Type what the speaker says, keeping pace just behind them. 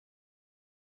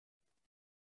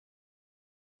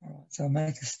So I'll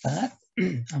make a start.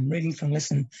 I'm reading from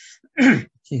lesson,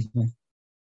 excuse me,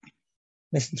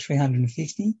 lesson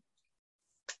 350.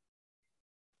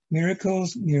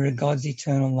 Miracles mirror God's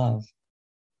eternal love.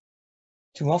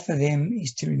 To offer them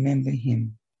is to remember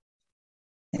him,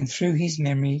 and through his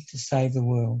memory to save the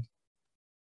world.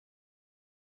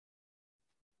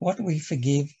 What we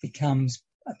forgive becomes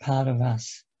a part of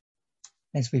us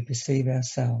as we perceive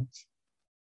ourselves.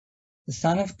 The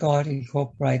Son of God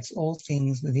incorporates all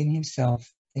things within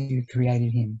himself as you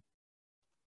created him.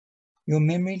 Your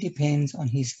memory depends on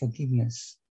his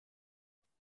forgiveness.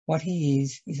 What he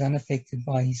is unaffected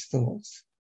by his thoughts,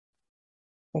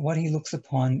 but what he looks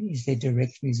upon is their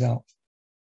direct result.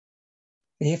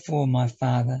 Therefore, my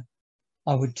Father,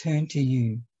 I would turn to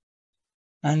you.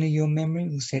 Only your memory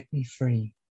will set me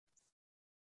free,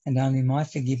 and only my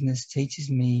forgiveness teaches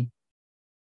me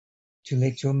to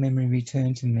let your memory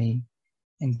return to me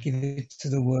and give it to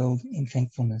the world in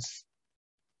thankfulness.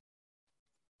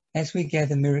 As we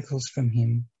gather miracles from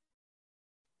him,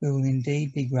 we will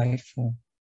indeed be grateful,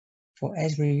 for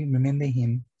as we remember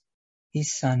him,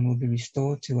 his Son will be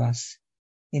restored to us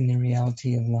in the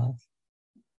reality of love.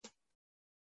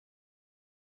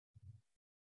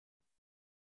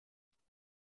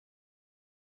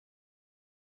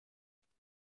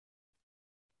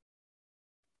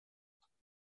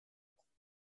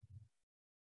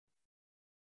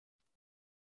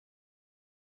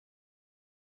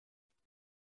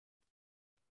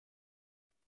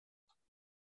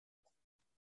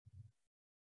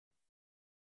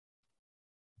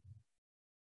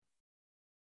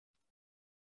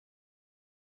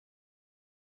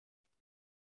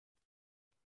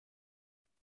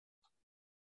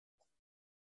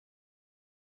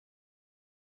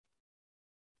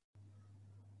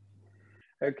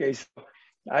 Okay, so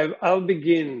I'll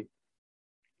begin.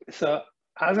 So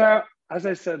as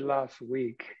I said last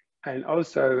week, and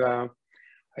also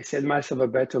I set myself a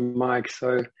better mic,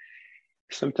 so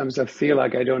sometimes I feel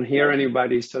like I don't hear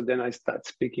anybody, so then I start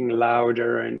speaking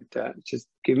louder, and just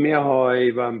give me a hoy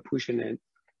if I'm pushing it,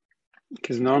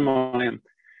 because normally I'm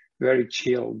very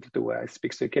chilled the way I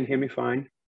speak, so you can hear me fine?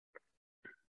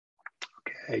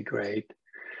 Okay, great.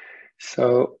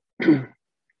 So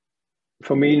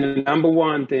for me, the number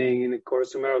one thing in the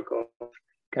Course in Miracles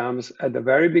comes at the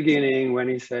very beginning when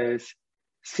he says,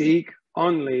 seek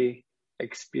only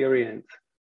experience.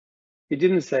 He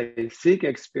didn't say seek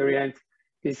experience,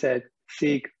 he said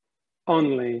seek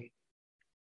only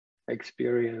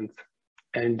experience.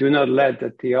 And do not let the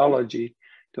theology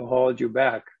to hold you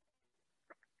back.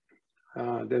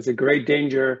 There's a great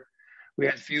danger. We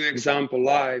had few example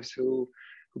lives who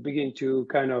begin to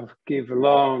kind of give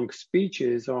long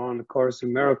speeches on Course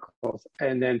in Miracles,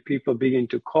 and then people begin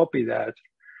to copy that.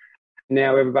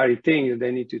 Now everybody thinks that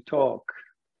they need to talk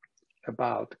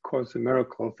about Course in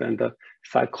Miracles and the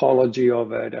psychology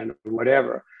of it and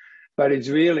whatever. But it's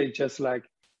really just like,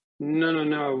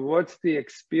 no, what's the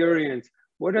experience?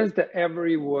 What does the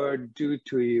every word do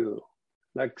to you?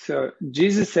 Like, so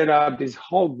Jesus set up this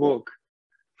whole book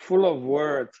full of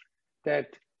words that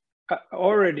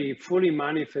already fully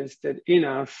manifested in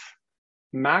us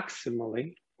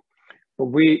maximally, but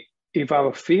if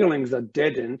our feelings are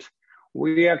deadened,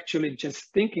 we actually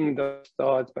just thinking those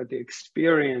thoughts, but the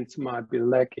experience might be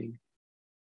lacking.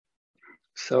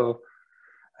 So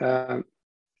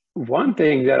one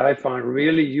thing that I found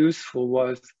really useful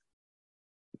was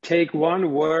take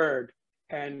one word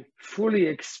and fully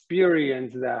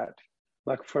experience that.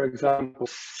 Like, for example,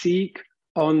 seek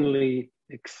only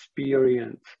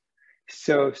experience.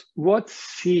 So what's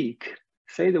seek?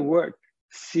 Say the word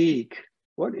seek.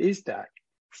 What is that?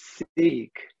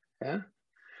 Seek. Yeah?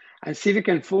 And see if you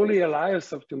can fully allow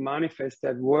yourself to manifest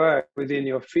that word within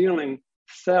your feeling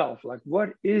self. Like, what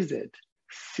is it?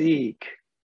 Seek.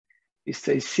 You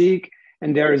say seek,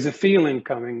 and there is a feeling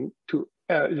coming to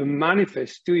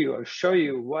manifest to you or show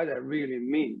you what that really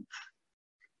means,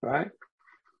 right?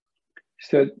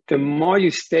 So the more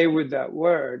you stay with that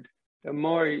word, the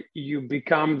more you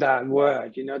become that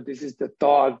word. You know, this is the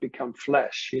thought become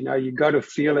flesh. You know, you got to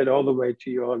feel it all the way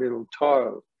to your little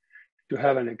toe to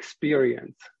have an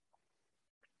experience.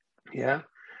 Yeah.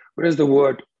 What does the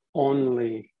word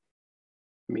only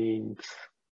means,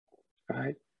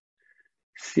 right?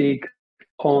 Seek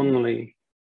only.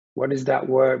 What is that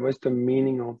word? What's the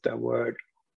meaning of that word?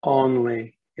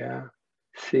 Only. Yeah.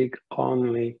 Seek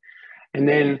only. And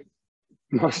then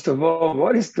most of all,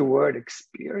 what does the word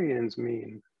experience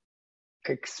mean?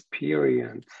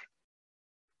 Experience,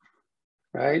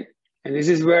 right? And this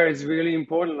is where it's really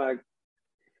important. Like,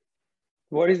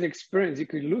 what is experience? You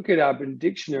could look it up in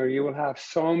dictionary. You will have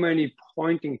so many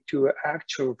pointing to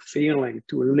actual feeling,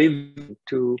 to live,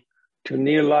 to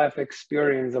near life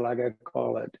experience, like I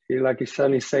call it. You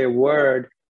suddenly say a word,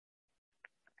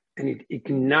 and it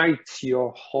ignites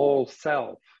your whole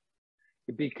self.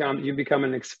 You become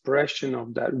an expression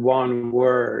of that one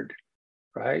word,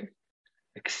 right?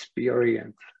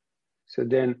 Experience. So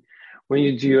then, when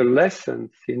you do your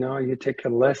lessons, you take a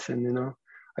lesson.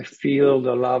 I feel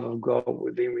the love of God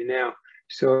within me now.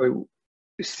 So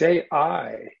say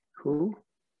I. Who?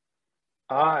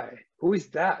 I. Who is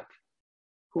that?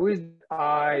 Who is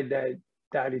I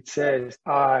that it says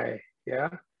I? Yeah.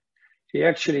 So you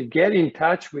actually get in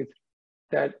touch with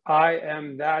that I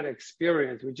am that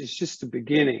experience, which is just the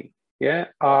beginning. Yeah.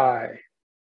 I.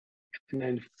 And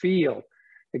then feel.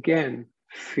 Again,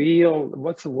 feel.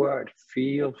 What's the word?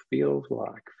 Feel, feels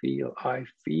like. Feel. I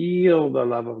feel the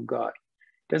love of God.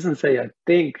 It doesn't say I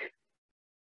think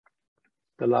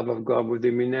the love of God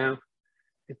within me now.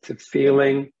 It's a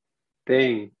feeling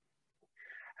thing.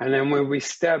 And then when we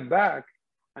step back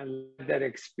and let that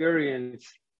experience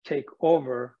take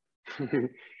over, you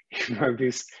might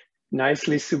be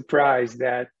nicely surprised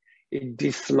that it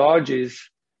dislodges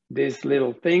this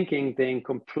little thinking thing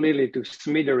completely to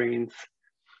smithereens.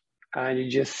 And you're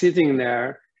just sitting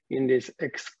there in this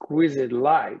exquisite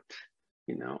light.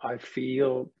 I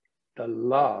feel the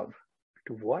love.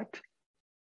 What?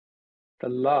 The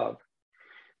love.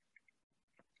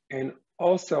 And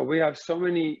also we have so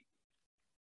many,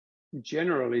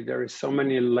 generally there is so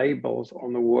many labels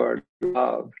on the word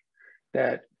love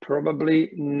that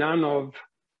probably none of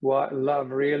what love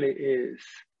really is.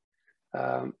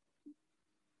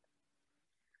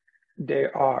 They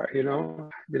are,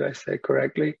 did I say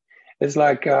correctly? It's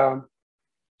like,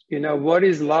 what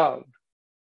is love?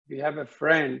 If you have a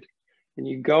friend and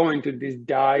you go into this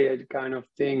diet kind of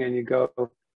thing and you go,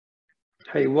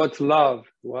 hey, what's love?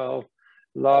 Well,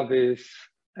 love is,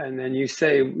 and then you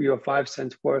say your 5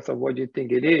 cents worth of what you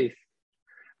think it is,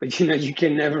 but you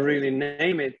can never really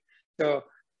name it. So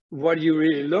what are you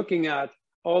really looking at?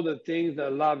 All the things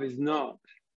that love is not.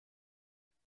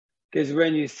 Because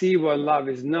when you see what love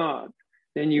is not,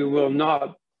 then you will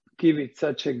not give it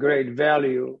such a great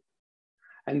value.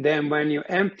 And then when you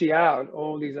empty out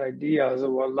all these ideas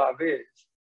of what love is,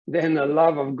 then the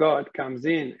love of God comes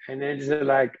in, and it's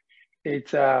like,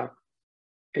 it's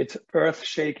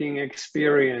earth-shaking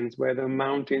experience where the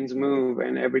mountains move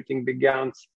and everything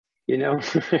begins,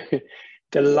 the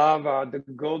lava, the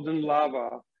golden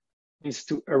lava is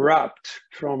to erupt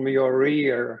from your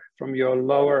rear, from your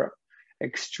lower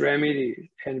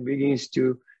extremity, and begins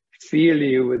to fill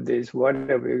you with this,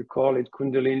 whatever you call it,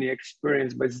 Kundalini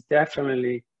experience, but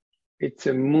it's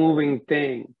a moving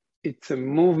thing. It's a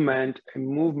movement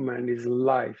is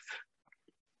life.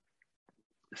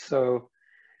 So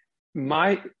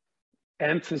my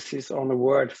emphasis on the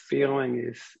word feeling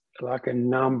is like a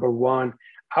number one.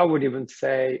 I would even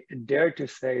dare to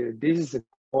say that this is a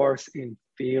course in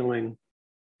feeling.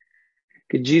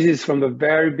 Because Jesus from the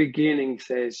very beginning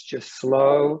says, just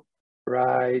slow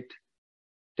right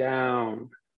down.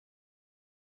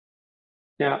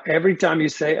 Now, every time you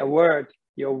say a word,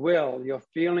 your will, your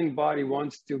feeling body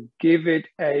wants to give it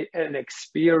an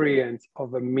experience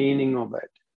of a meaning of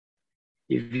it.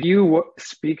 If you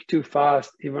speak too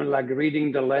fast, even like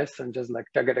reading the lesson, just like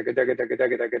done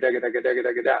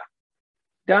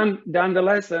the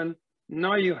lesson,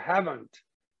 no, you haven't.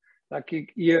 Like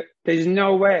there's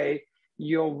no way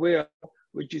your will,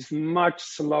 which is much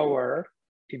slower,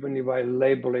 even if I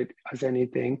label it as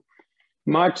anything,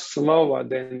 much slower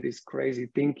than this crazy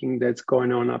thinking that's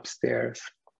going on upstairs.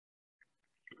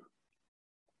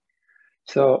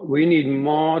 So we need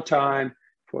more time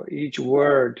for each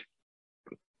word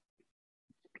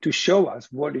to show us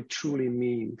what it truly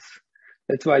means.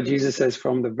 That's why Jesus says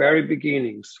from the very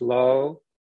beginning, slow,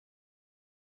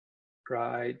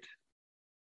 right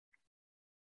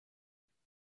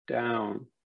down.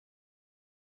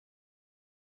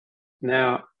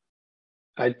 Now,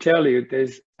 I tell you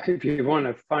this, if you want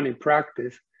a funny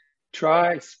practice,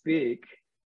 try speak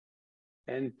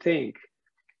and think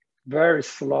very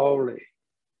slowly.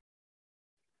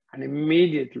 And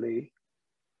immediately,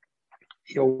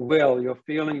 your will, your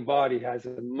feeling body has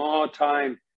more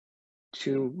time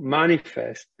to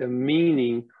manifest the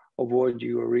meaning of what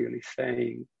you are really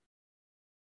saying.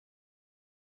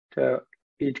 So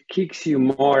it kicks you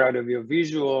more out of your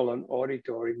visual and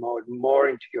auditory mode, more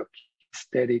into your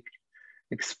aesthetic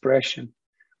expression,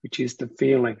 which is the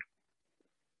feeling.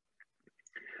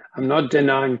 I'm not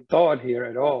denying thought here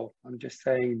at all. I'm just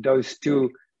saying those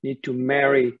two need to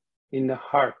marry in the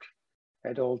heart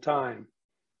at all time.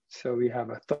 So we have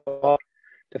a thought,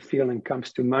 the feeling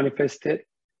comes to manifest it,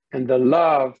 and the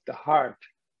love, the heart,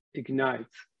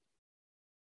 ignites.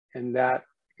 And that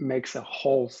makes a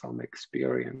wholesome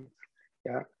experience.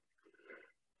 Yeah.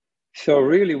 So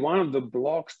really one of the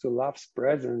blocks to love's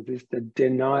presence is the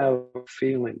denial of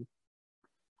feeling.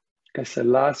 Like I said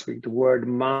last week, the word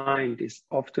mind is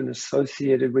often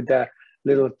associated with that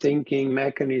little thinking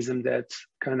mechanism that's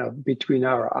kind of between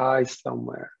our eyes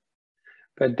somewhere.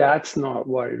 But that's not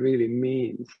what it really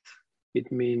means.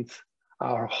 It means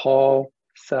our whole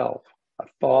self, a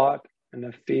thought and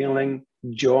a feeling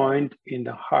joined in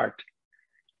the heart,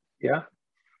 yeah,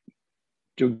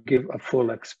 to give a full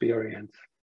experience.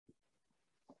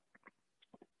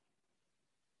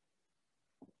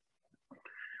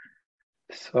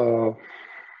 So,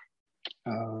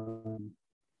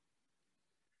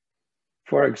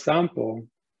 for example,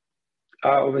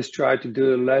 I always try to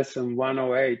do lesson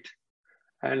 108,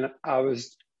 and I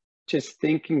was just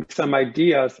thinking some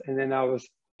ideas, and then I was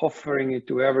offering it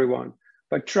to everyone.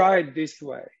 But try it this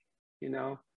way, you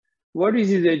know. What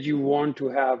is it that you want to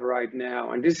have right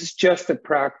now? And this is just a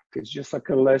practice, just like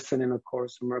a lesson in A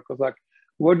Course in Miracles. Like,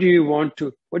 what do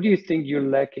you think you're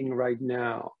lacking right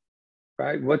now,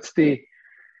 right? What's the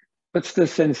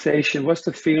sensation? What's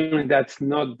the feeling that's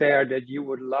not there that you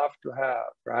would love to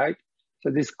have, right?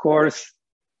 So this course,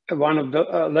 one of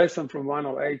the lesson from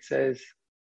 108 says,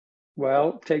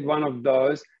 well, take one of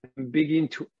those and begin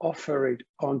to offer it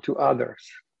onto others,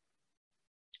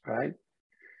 right?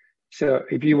 So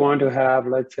if you want to have,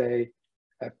 let's say,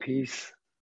 a peace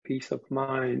of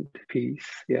mind, peace,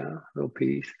 yeah, little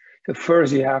peace. So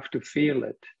first you have to feel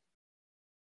it.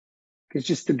 Because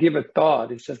just to give a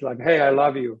thought, it's just like, hey, I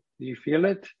love you. Do you feel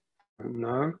it?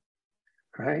 No,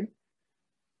 right?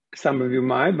 Some of you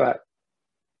might, but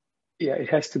yeah, it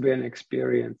has to be an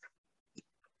experience.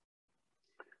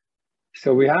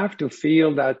 So we have to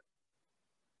feel that,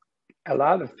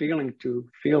 allow the feeling to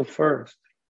feel first.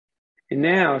 And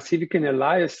now, see if you can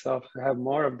allow yourself to have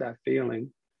more of that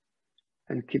feeling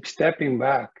and keep stepping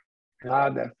back, allow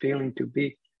that feeling to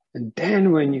be. And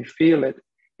then when you feel it,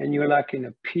 and you're like in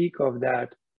a peak of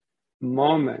that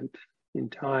moment in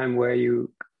time where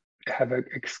you have an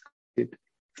exquisite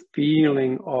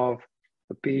feeling of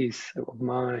a peace of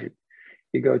mind,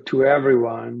 you go, to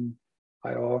everyone,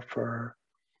 I offer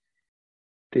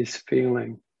this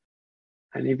feeling.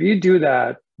 And if you do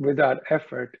that without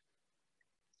effort,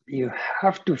 you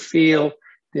have to feel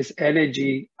this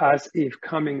energy as if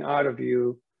coming out of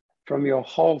you from your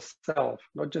whole self,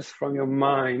 not just from your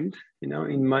mind, you know,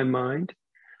 in my mind,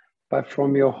 but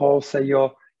from your whole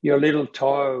self. Your little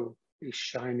toe is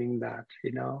shining that,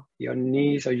 you know, your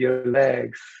knees or your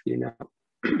legs, you know,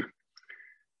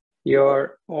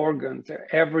 your organs,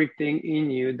 everything in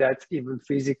you that's even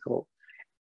physical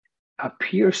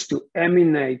appears to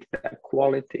emanate that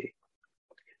quality.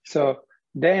 So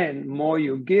then more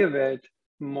you give it,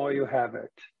 more you have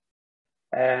it.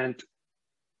 And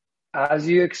as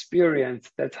you experience,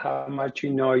 that's how much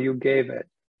you know you gave it.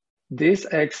 This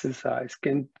exercise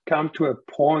can come to a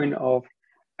point of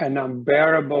an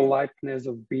unbearable lightness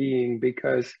of being,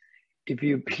 because if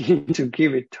you begin to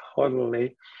give it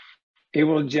totally, it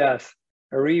will just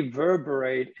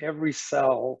reverberate every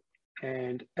cell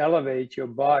and elevate your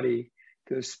body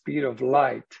to the speed of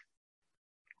light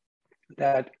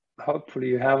that hopefully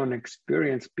you haven't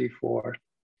experienced before.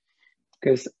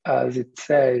 Because as it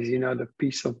says, you know, the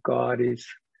peace of God is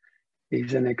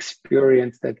an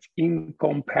experience that's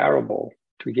incomparable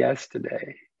to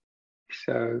yesterday.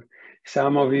 So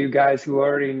some of you guys who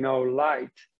already know light,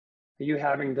 are you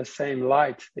having the same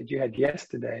light that you had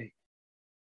yesterday?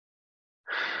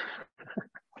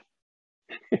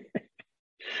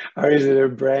 Or is it a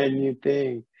brand new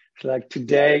thing? It's like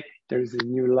today, there's a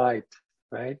new light,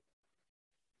 right?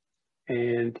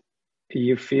 And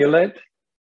you feel it,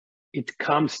 it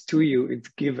comes to you, it's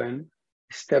given.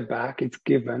 Step back, it's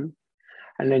given.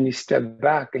 And then you step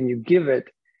back and you give it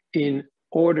in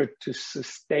order to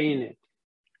sustain it.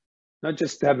 Not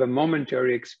just to have a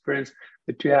momentary experience,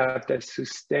 but to have that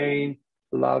sustained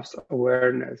love's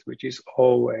awareness, which is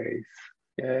always,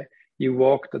 yeah, you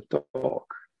walk the talk.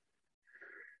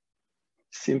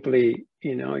 Simply,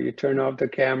 you know, you turn off the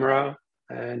camera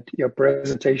and your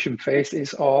presentation face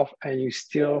is off and you're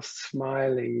still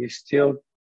smiling, you're still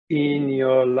in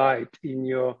your light, in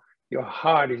your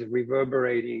heart is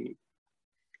reverberating.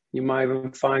 You might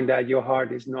even find that your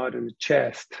heart is not in the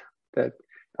chest, that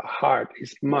the heart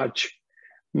is much,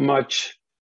 much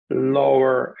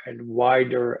lower and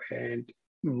wider and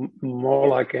more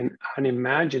like an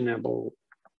unimaginable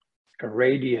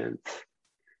radiance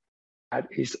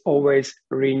is always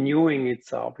renewing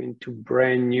itself into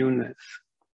brand newness.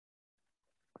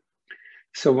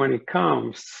 So when it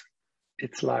comes,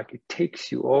 it's like it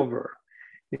takes you over.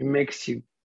 It makes you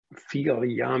feel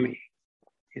yummy,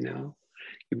 you know?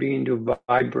 You begin to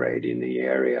vibrate in the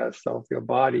areas of your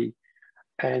body.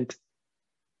 And,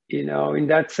 you know, in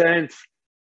that sense,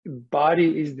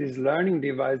 body is this learning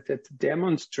device that's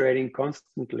demonstrating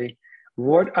constantly,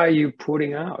 what are you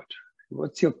putting out?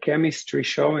 What's your chemistry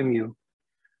showing you?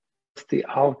 What's the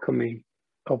alchemy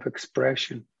of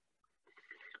expression?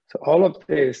 So all of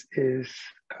this is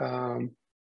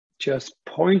just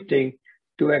pointing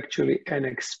to actually an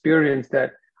experience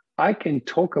that I can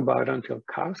talk about until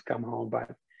cows come home,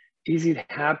 but is it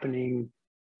happening?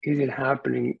 Is it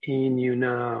happening in you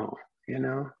now? You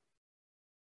know,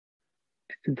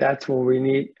 that's what we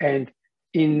need. And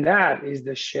in that is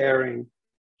the sharing.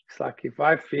 It's like if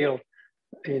I feel,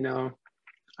 you know,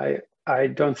 I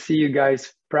don't see you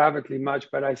guys privately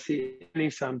much, but I see Annie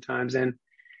sometimes, and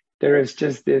there is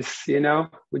just this, you know,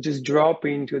 we just drop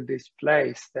into this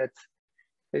place that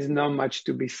there's not much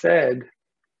to be said,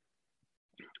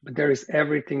 but there is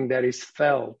everything that is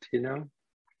felt, you know.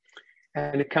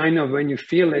 And it kind of, when you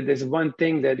feel it, there's one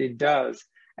thing that it does,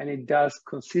 and it does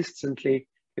consistently,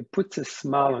 it puts a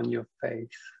smile on your face,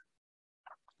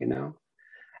 you know.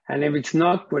 And if it's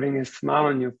not putting a smile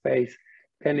on your face,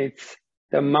 then it's,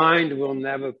 the mind will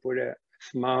never put a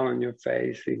smile on your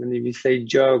face. Even if you say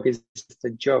joke, it's just a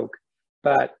joke.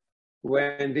 But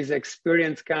when this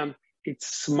experience comes, it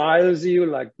smiles you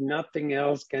like nothing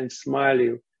else can smile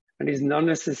you. And it's not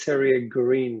necessarily a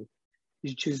grin.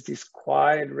 It's just this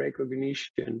quiet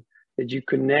recognition that you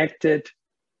connected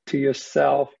to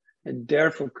yourself and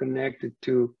therefore connected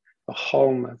to the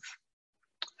wholeness.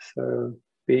 So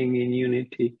being in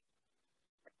unity.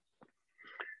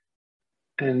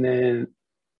 And then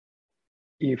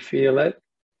you feel it,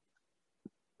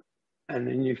 and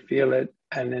then you feel it,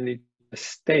 and then it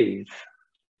stays.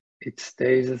 It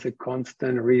stays as a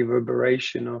constant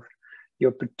reverberation of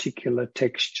your particular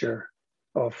texture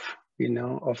of, you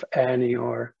know, of Annie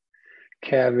or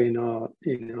Kevin or,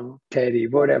 you know, Teddy,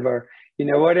 whatever, you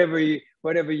know,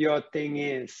 whatever your thing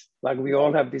is. Like we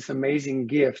all have these amazing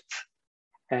gifts,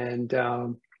 and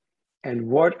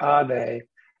what are they?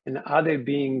 And are they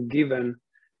being given?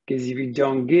 Because if you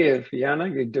don't give,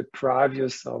 you deprive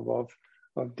yourself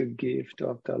of the gift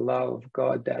of the love of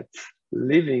God that's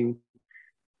living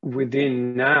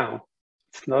within now.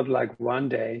 It's not like one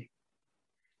day.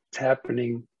 It's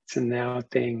happening. It's a now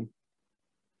thing.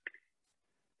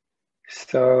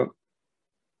 So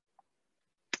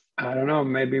I don't know,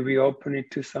 maybe we open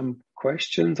it to some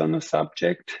questions on the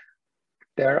subject, if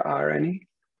there are any.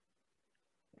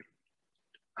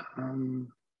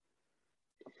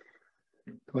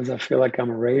 Because I feel like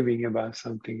I'm raving about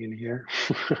something in here.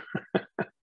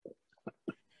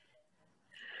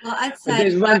 Well, I'd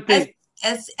say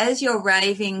as you're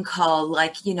raving, Cole,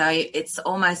 like, you know, it's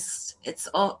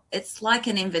like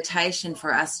an invitation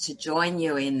for us to join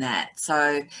you in that.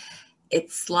 So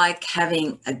it's like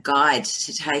having a guide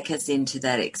to take us into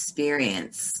that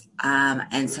experience.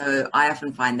 And so I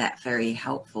often find that very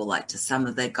helpful, like to some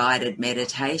of the guided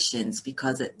meditations,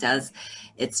 because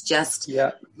it's just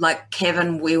like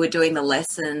Kevin, we were doing the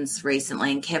lessons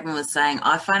recently, and Kevin was saying,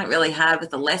 I find it really hard with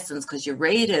the lessons because you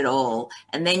read it all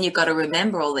and then you've got to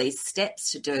remember all these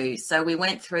steps to do. So we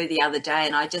went through the other day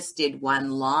and I just did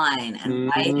one line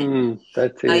and waited.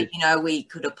 That's so, it. you know, we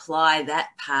could apply that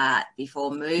part before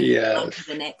moving on to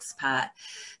the next part.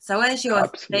 So as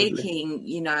you're speaking,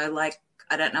 you know, like,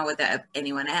 I don't know whether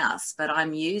anyone else, but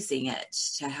I'm using it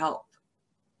to help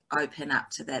open up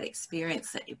to that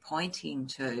experience that you're pointing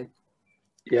to.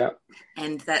 Yeah.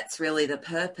 And that's really the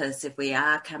purpose, if we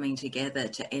are coming together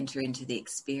to enter into the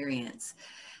experience,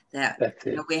 that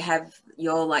you know, we have,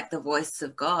 you're like the voice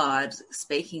of God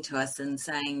speaking to us and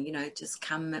saying, you know, just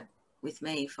come with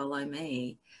me, follow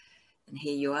me. And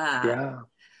here you are. Yeah.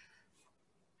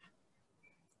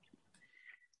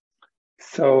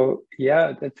 So,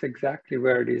 yeah, that's exactly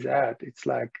where it is at. It's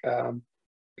like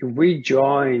if we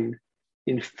join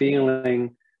in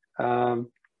feeling like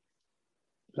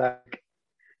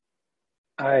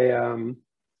in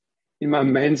my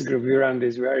men's group, we run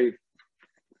these very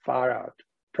far out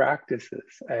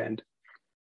practices. And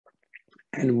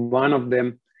one of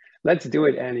them, let's do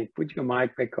it, Annie, put your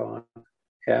mic back on.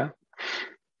 Yeah.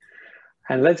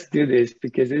 And let's do this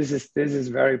because this is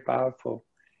very powerful.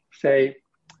 Say,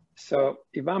 so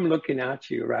if I'm looking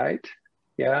at you, right?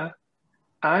 Yeah,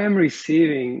 I am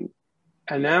receiving,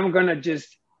 and I'm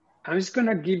just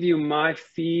gonna give you my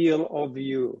feel of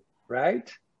you,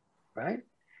 right? Right?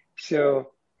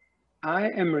 So I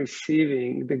am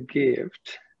receiving the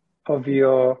gift of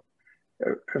your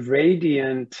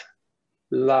radiant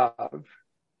love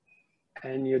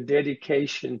and your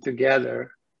dedication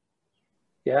together.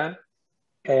 Yeah.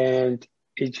 And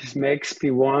it just makes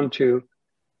me want to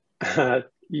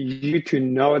you to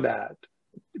know that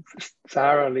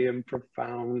thoroughly and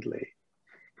profoundly.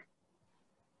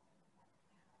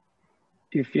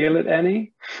 You feel it,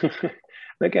 Annie?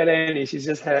 Look at Annie. She's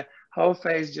just her whole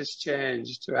face just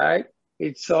changed, right?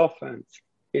 It softens.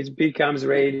 It becomes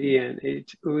radiant.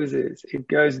 It oozes. It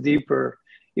goes deeper.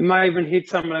 You might even hit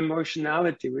some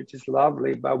emotionality, which is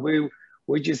lovely, but we're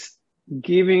just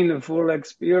giving the full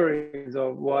experience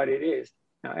of what it is.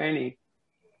 Now, Annie,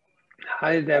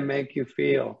 how did that make you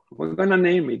feel? We're going to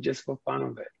name it just for fun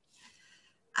of it.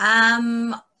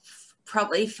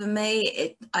 Probably for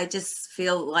me, I just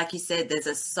feel, like you said, there's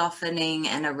a softening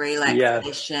and a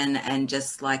relaxation, yes, and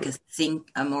just like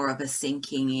a more of a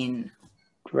sinking in.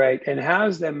 Great. And how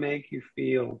does that make you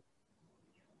feel?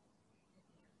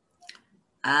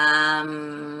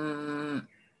 Not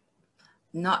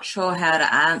sure how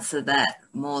to answer that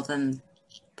more than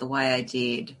the way I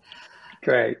did.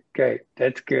 Great.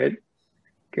 That's good.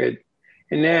 Good.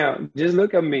 And now just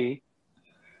look at me.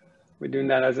 We're doing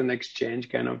that as an exchange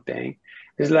kind of thing.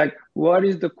 It's like, what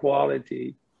is the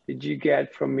quality that you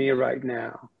get from me right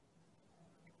now?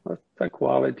 What's the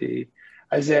quality?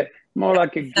 I said, more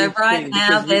like a gift. So right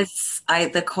now there's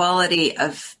the quality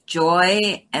of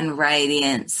joy and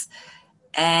radiance.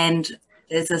 And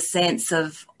there's a sense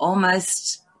of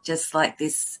almost just like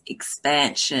this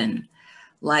expansion,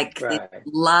 like the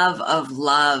love of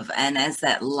love. And as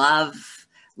that love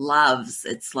loves,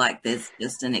 it's like there's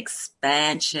just an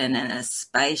expansion and a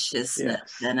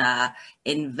spaciousness, yes, and a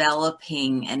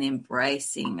enveloping and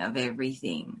embracing of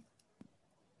everything.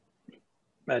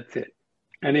 That's it.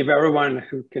 And if everyone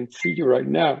who can see you right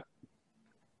now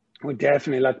would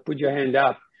definitely like put your hand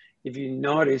up if you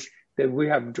notice that we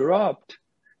have dropped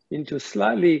into a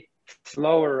slightly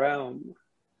slower realm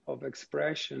of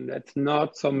expression that's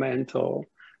not so mental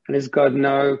and it's got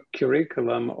no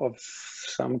curriculum of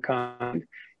some kind.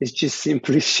 It's just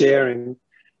simply sharing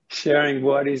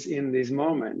what is in this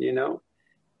moment, you know,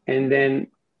 and then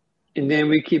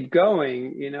we keep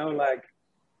going, you know, like,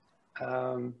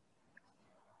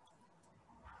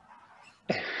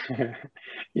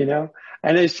 you know.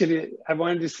 And actually, I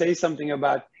wanted to say something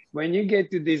about when you get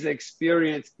to this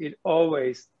experience, it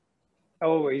always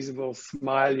will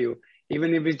smile you,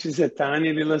 even if it's just a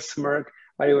tiny little smirk,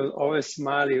 but it will always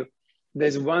smile you.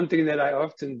 There's one thing that I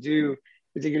often do,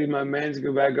 particularly my men's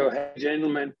group. I go, hey,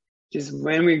 gentlemen, just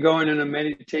when we go in a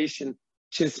meditation,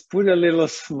 just put a little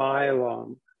smile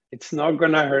on. It's not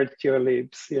going to hurt your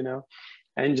lips, you know,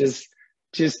 and just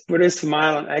put a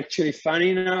smile on. Actually,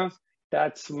 funny enough,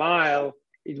 that smile,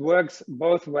 it works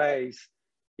both ways.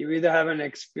 You either have an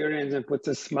experience and puts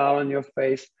a smile on your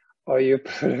face, or you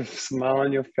put a smile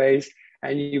on your face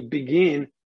and you begin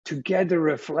to get the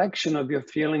reflection of your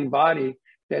feeling body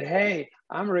that, hey,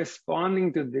 I'm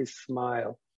responding to this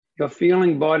smile. Your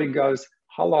feeling body goes,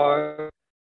 hello,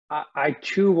 I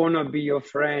too want to be your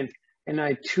friend and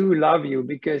I too love you,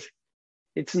 because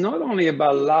it's not only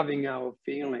about loving our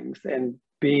feelings and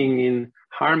being in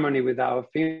harmony with our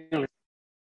feelings,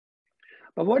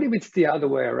 but what if it's the other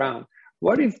way around?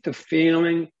 What if the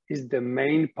feeling is the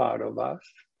main part of us?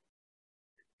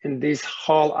 And this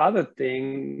whole other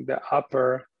thing, the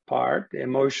upper part, the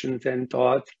emotions and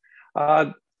thoughts,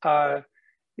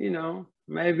 you know,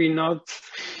 maybe not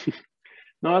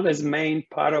as main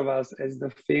part of us as the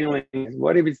feelings.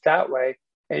 What if it's that way?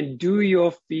 And do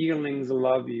your feelings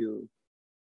love you?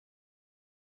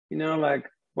 You know, like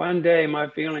one day my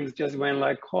feelings just went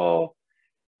like, oh,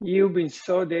 you've been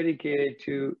so dedicated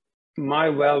to my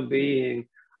well-being.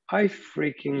 I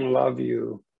freaking love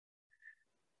you.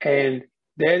 And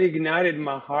that ignited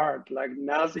my heart like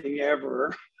nothing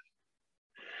ever.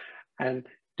 And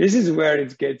this is where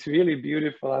it gets really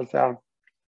beautiful. As I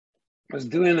was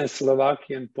doing a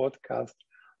Slovakian podcast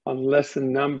on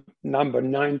lesson number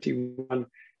 91.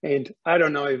 And I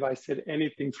don't know if I said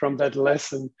anything from that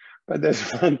lesson, but there's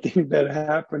one thing that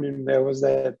happened in there was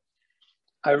that,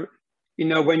 you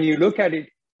know, when you look at it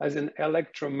as an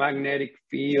electromagnetic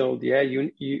field, yeah,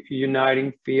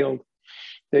 uniting field,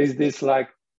 there's this like,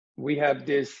 we have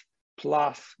this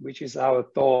plus, which is our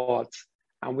thoughts,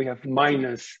 and we have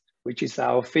minus, which is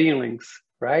our feelings,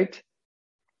 right?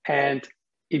 And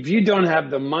if you don't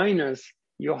have the minus,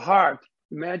 your heart,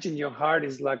 imagine your heart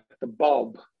is like the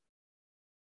bulb.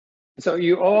 So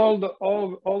you all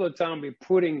the time be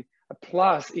putting a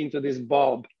plus into this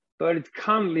bulb, but it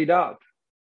can't lit up.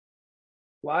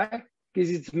 Why? because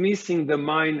it's missing the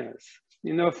minus.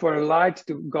 You know, for a light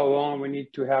to go on, we need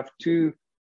to have two,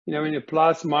 you know, in a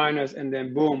plus, minus, and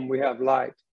then boom, we have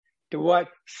light. The what?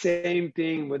 Same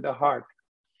thing with the heart.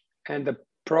 And the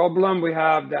problem we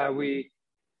have that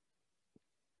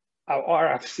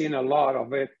I've seen a lot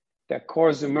of it, that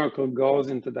Course in Miracles goes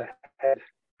into the head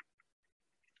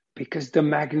because the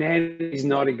magnet is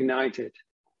not ignited.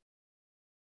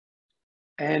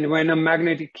 And when a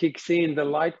magnet kicks in, the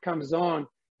light comes on,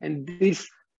 and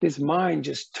this mind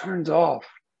just turns off.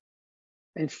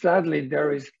 And suddenly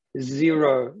there is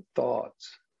zero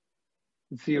thoughts.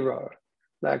 Zero.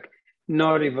 Like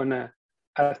not even a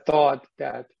thought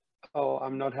that, oh,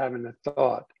 I'm not having a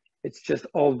thought. It's just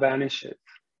all vanishes.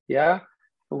 Yeah?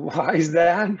 Why is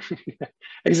that?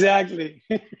 Exactly.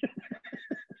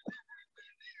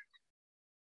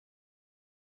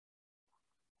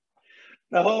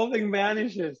 The whole thing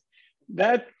vanishes.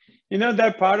 That, you know,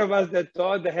 that part of us that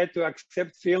thought they had to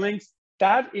accept feelings,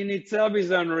 that in itself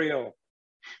is unreal.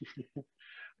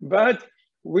 But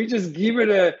we just give it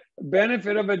a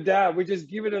benefit of a doubt. We just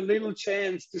give it a little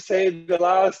chance to say the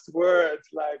last words,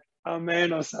 like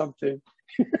amen or something.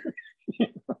 You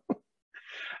know?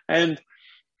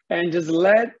 And just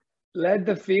let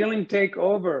the feeling take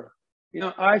over. You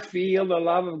know, I feel the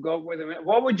love of God within me.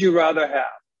 What would you rather have?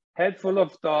 Head full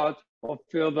of thoughts or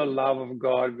feel the love of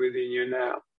God within you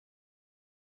now?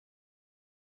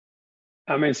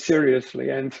 I mean,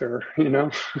 seriously, answer, you know?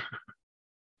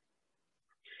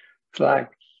 It's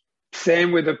like,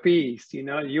 same with the peace, you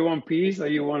know? You want peace or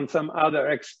you want some other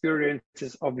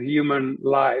experiences of human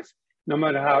life, no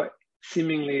matter how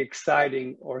seemingly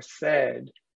exciting or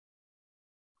sad,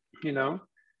 you know?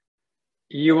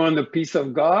 You want the peace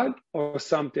of God or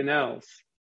something else,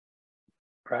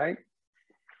 right?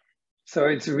 So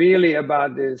it's really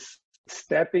about this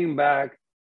stepping back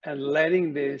and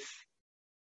letting this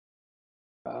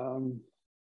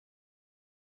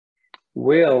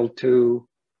will to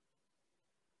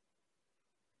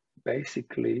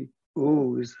basically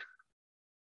ooze.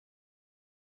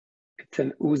 It's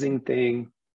an oozing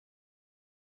thing.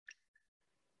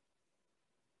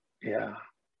 Yeah.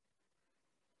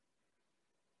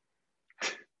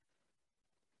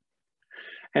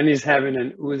 And he's having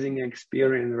an oozing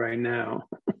experience right now.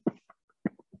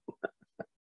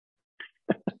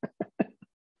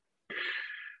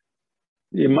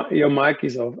 Your mic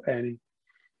is off, Annie.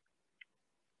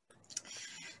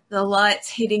 The light's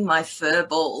hitting my fur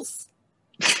balls.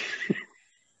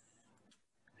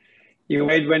 You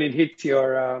wait when it hits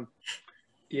your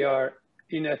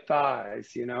inner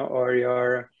thighs, you know,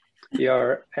 or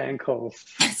your ankles.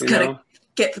 It's got to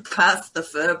get past the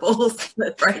fur balls,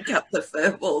 break up the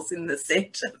fur balls in the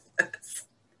center first.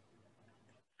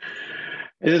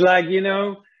 It's like, you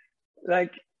know,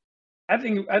 like I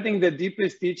think the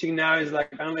deepest teaching now is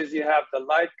like, unless you have the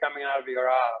light coming out of your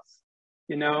ass,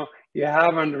 you know, you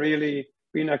haven't really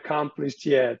been accomplished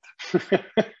yet.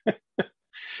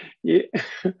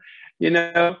 You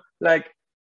know, like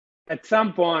at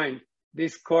some point,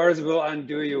 this course will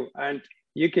undo you and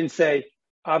you can say,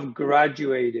 I've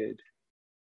graduated.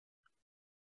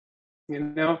 You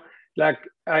know, like,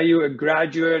 are you a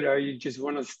graduate or you just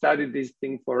want to study this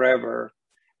thing forever?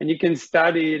 And you can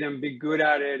study it and be good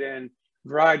at it and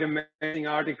write amazing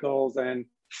articles and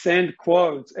send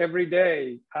quotes every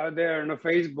day out there on the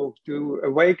Facebook to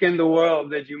awaken the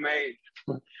world that you made.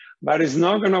 But it's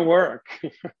not going to work.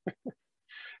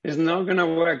 It's not going to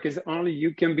work because only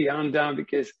you can be undone,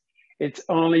 because it's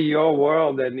only your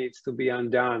world that needs to be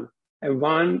undone. And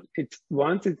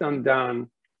once it's undone,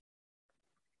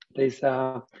 this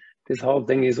whole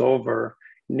thing is over.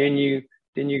 And then you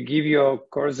give your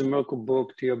Course in Miracles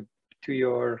book to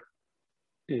your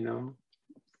you know,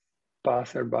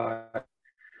 passerby,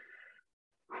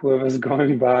 whoever's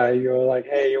going by. You're like,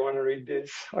 hey, you want to read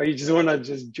this? Or you just want to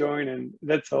just join, and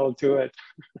that's all to it.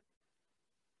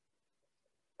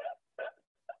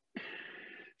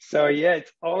 So yeah,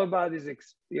 it's all about this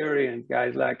experience,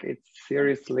 guys. Like, it's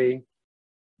seriously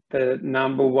the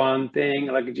number one thing.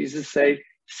 Like Jesus said,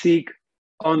 seek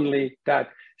only that.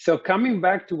 So coming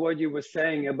back to what you were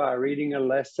saying about reading a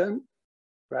lesson,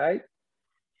 right?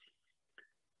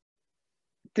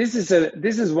 This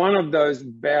is one of those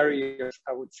barriers,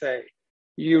 I would say.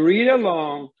 You read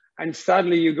along and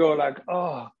suddenly you go like,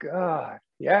 oh God,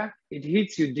 yeah? It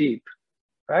hits you deep,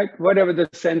 right? Whatever the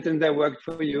sentence that worked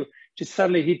for you, just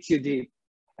suddenly hits you deep.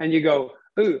 And you go,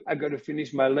 oh, I got to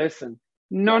finish my lesson.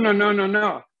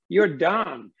 No. You're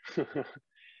done.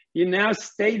 You now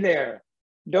stay there.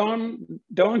 Don't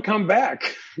come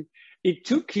back. It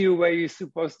took you where you're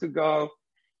supposed to go,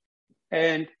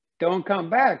 and don't come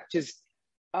back. Just,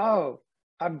 oh,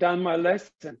 I've done my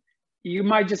lesson. You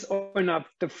might just open up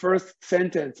the first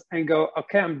sentence and go,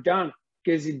 okay, I'm done,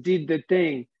 because you did the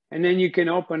thing. And then you can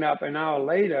open up an hour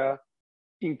later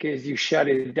in case you shut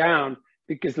it down,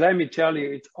 because let me tell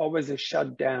you, it's always a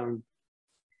shutdown.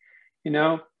 You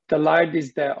know, the light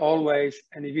is there always.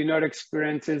 And if you're not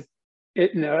experiencing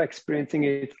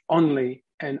it only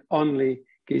and only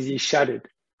because you shut it.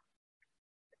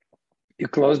 You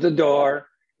close the door,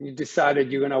 and you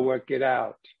decided you're going to work it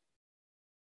out.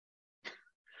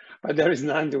 But there is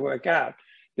none to work out.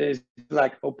 There's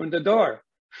like, open the door.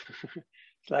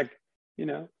 It's like, you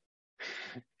know,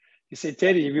 you say,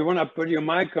 Teddy, if you want to put your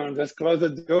mic on, just close the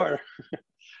door.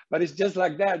 But it's just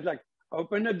like that, like,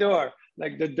 open the door.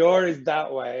 Like, the door is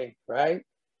that way, right?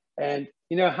 And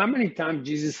you know how many times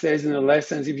Jesus says in the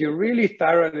lessons, if you really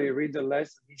thoroughly read the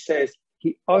lesson, he says,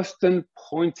 he often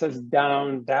points us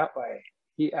down that way.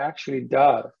 He actually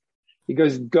does. He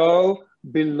goes, go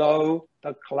below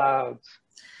the clouds.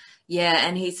 Yeah,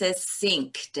 and he says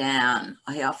sink down.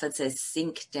 He often says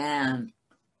sink down.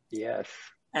 Yes.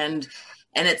 And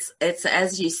it's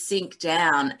as you sink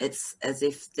down, it's as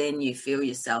if then you feel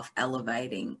yourself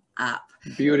elevating up.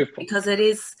 Beautiful. Because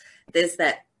there's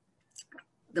that,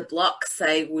 the blocks,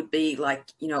 say, would be like,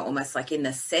 you know, almost like in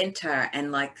the center,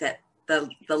 and like that the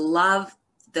love,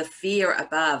 the fear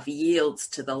above yields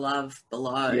to the love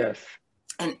below. Yes.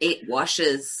 And it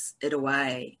washes it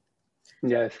away.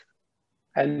 Yes.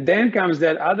 And then comes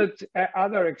that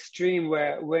other extreme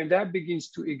where when that begins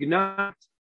to ignite,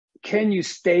 can you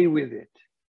stay with it?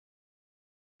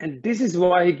 And this is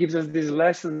why he gives us these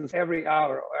lessons every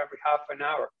hour or every half an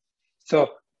hour. So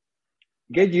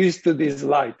get used to this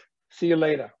light. See you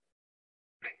later.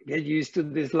 Get used to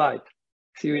this light.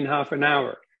 See you in half an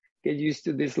hour. Get used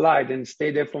to this light and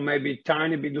stay there for maybe a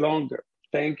tiny bit longer.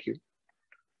 Thank you.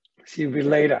 See you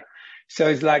later. So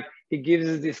it's like he gives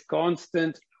us this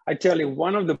constant. I tell you,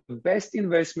 one of the best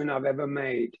investments I've ever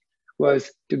made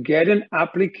was to get an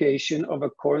application of A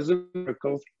Course in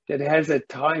Miracles that has a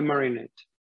timer in it.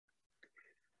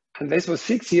 And this was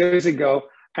 6 years ago.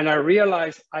 And I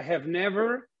realized I have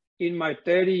never, in my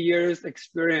 30 years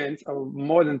experience, or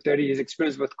more than 30 years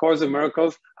experience with Course in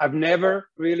Miracles, I've never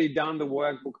really done the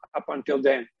workbook up until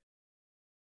then.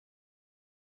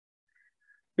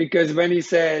 Because when he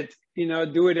said, you know,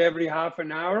 do it every half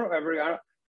an hour, or every hour,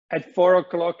 at 4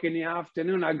 o'clock in the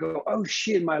afternoon, I go, oh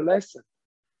shit, my lesson.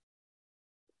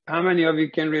 How many of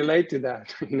you can relate to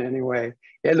that in any way?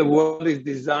 Yeah, the world is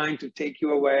designed to take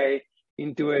you away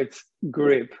into its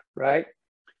grip, right?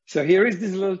 So here is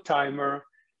this little timer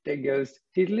that goes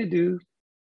tiddly-doo,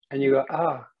 and you go,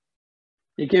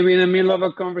 You can be in the middle of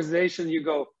a conversation, you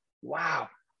go, wow,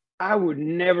 I would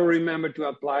never remember to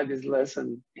apply this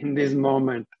lesson in this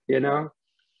moment, you know?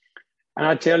 And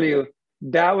I tell you,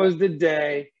 that was the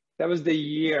day, that was the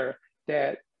year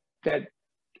that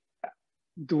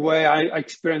the way I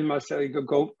experienced myself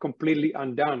go completely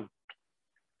undone.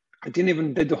 I didn't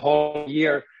even do the whole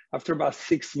year. After about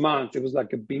 6 months, it was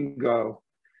like a bingo,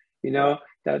 you know,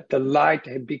 that the light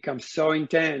had become so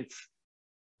intense.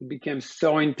 It became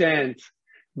so intense,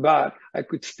 but I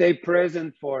could stay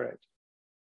present for it.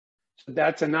 So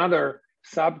that's another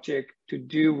subject to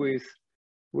do with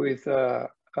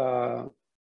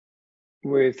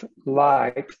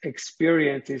light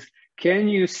experiences. Can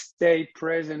you stay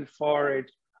present for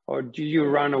it, or do you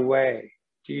run away?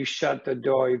 Do you shut the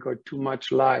door? You got too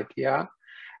much light, yeah?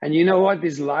 And you know what?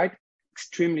 This light,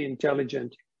 extremely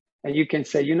intelligent. And you can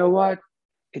say, you know what?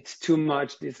 It's too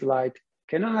much, this light.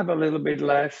 Can I have a little bit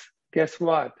less? Guess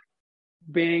what?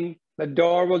 Bing, the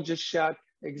door will just shut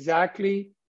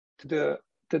exactly to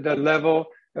the level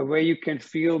where you can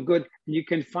feel good. You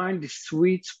can find the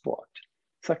sweet spot.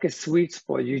 It's like a sweet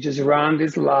spot. You just run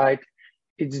this light.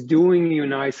 It's doing you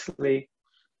nicely.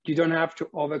 You don't have to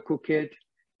overcook it.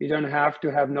 You don't have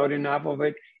to have not enough of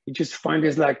it. You just find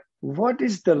this like, what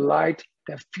is the light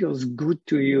that feels good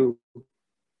to you?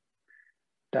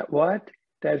 That what?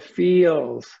 That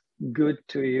feels good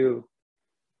to you.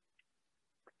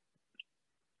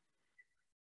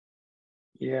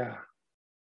 Yeah.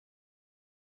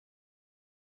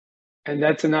 And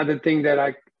that's another thing that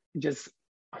I'm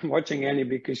watching Annie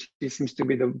because she seems to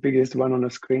be the biggest one on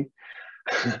the screen.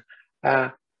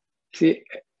 See,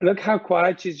 look how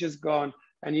quiet she's just gone.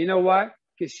 And you know what?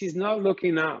 Because she's not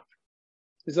looking up.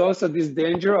 There's also this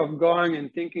danger of going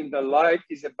and thinking the light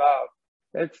is about.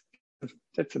 That's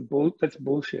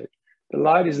bullshit. The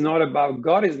light is not about.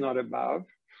 God is not about.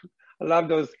 I love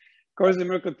those Course in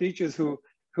Miracles teachers who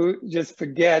just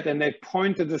forget and they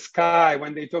point to the sky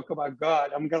when they talk about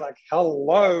God. I'm going like,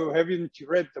 hello, haven't you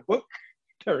read the book?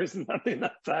 There is nothing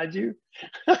outside you.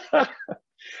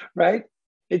 Right?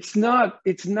 It's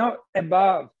not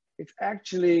above. It's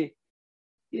actually,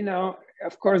 you know,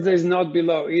 of course there's not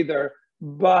below either,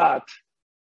 but,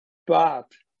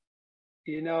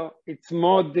 you know, it's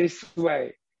more this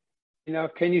way. You know,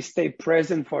 can you stay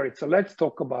present for it? So let's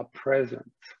talk about presence.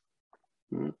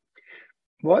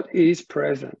 What is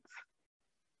presence?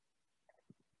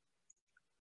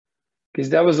 Because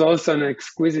that was also an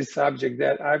exquisite subject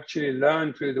that I actually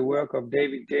learned through the work of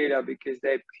David Data, because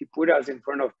he put us in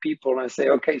front of people and say,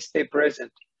 okay, stay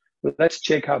present. But let's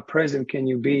check how present can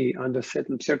you be under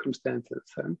certain circumstances.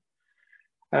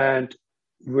 And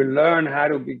we learn how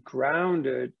to be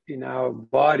grounded in our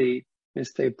body and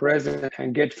stay present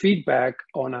and get feedback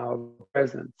on our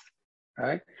presence,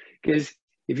 right? Because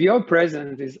if your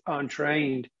presence is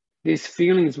untrained, these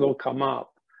feelings will come up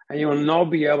and you will not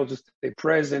be able to stay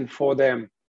present for them,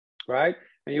 right?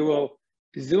 And you will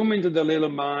zoom into the little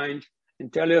mind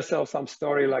and tell yourself some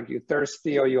story like you're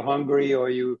thirsty or you're hungry or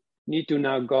you need to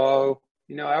now go.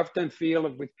 You know, I often feel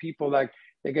with people like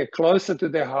they get closer to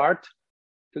their heart,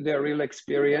 to their real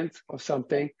experience of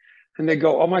something, and they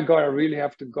go, oh my God, I really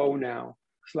have to go now.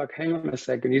 It's like, hang on a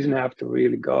second, you didn't have to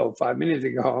really go 5 minutes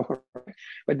ago.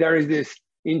 But there is this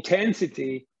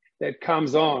intensity that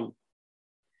comes on.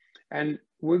 And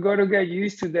we've got to get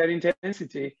used to that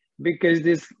intensity, because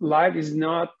this light is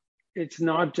it's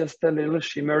not just a little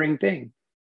shimmering thing.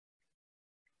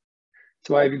 That's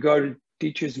why if you go to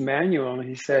teacher's manual,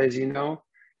 he says, you know,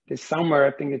 there's somewhere,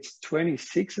 I think it's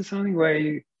 26 or something, where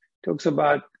he talks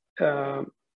about,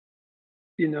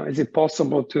 you know, is it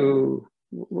possible to,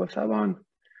 what's that one?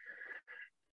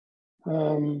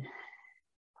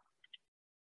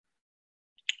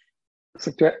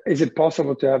 So is it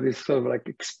possible to have this sort of like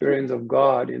experience of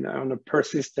God, you know, on a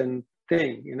persistent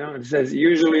thing, you know? It says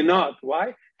usually not.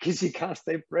 Why? Because you can't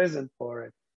stay present for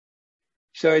it.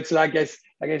 So it's like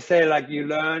I say, like you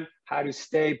learn how to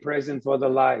stay present for the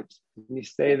light. And you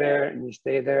stay there and you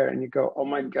stay there and you go, oh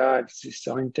my God, this is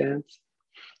so intense,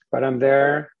 but I'm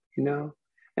there, you know?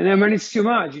 And then when it's too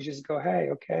much, you just go, hey,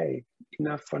 okay,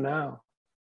 enough for now.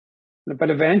 But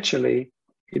eventually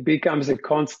it becomes a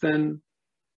constant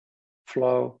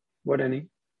flow. What, Annie?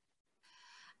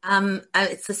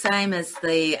 It's the same as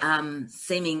the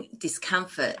seeming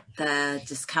discomfort,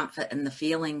 and the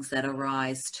feelings that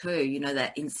arise too. You know,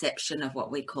 that inception of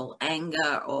what we call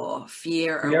anger or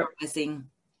fear arising.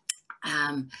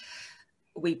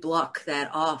 We block that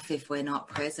off if we're not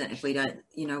present. If we don't,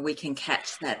 you know, we can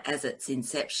catch that as its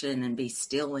inception and be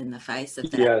still in the face of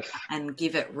that, and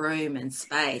give it room and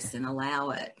space and allow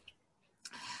it.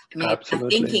 I mean, our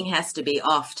thinking has to be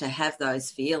off to have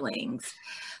those feelings.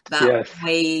 But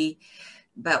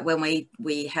when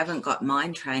we haven't got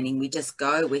mind training, we just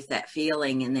go with that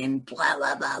feeling and then blah,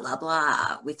 blah, blah, blah,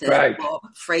 blah, with it, or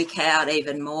freak out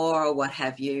even more or what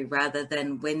have you, rather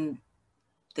than when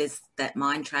there's that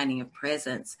mind training of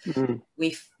presence,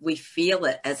 we feel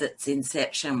it as its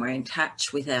inception. We're in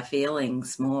touch with our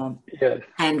feelings more,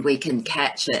 and we can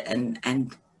catch it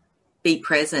and be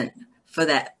present for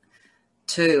that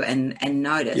too, and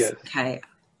notice, okay,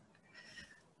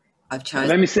 I've chosen.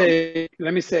 Let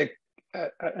me say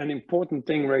an important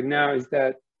thing right now is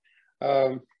that,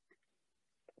 oh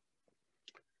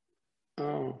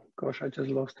gosh, I just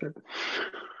lost it.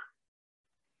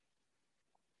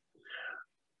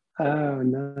 Oh,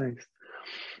 nice.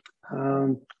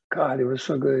 God, it was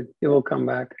so good. It will come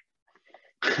back.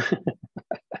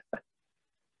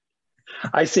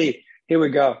 I see. Here we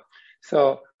go.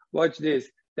 So watch this.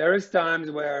 There is times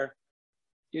where,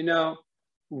 you know,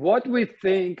 what we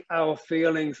think our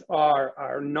feelings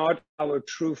are not our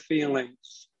true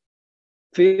feelings.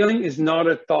 Feeling is not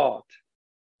a thought.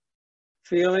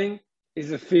 Feeling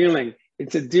is a feeling.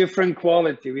 It's a different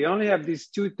quality. We only have these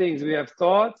two things. We have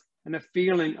thought and a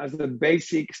feeling as the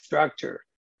basic structure.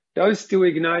 Those two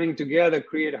igniting together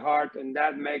create heart, and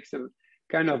that makes a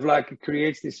kind of like, it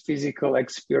creates this physical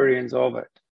experience of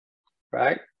it,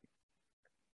 right?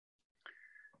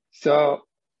 So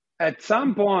at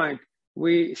some point,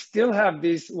 we still have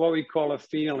this, what we call a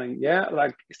feeling, yeah?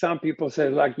 Like some people say,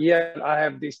 like, yeah, I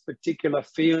have this particular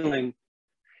feeling.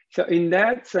 So in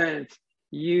that sense,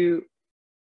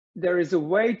 there is a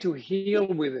way to heal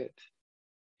with it.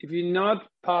 If you're not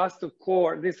past the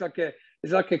core, there's like a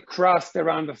crust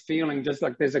around the feeling, just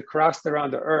like there's a crust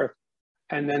around the earth,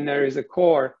 and then there is a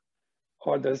core,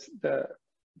 or the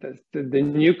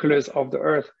nucleus of the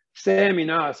earth. Same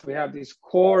in us, we have this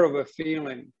core of a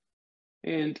feeling.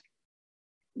 And,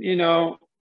 you know,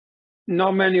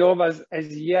 not many of us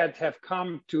as yet have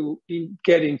come to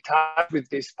get in touch with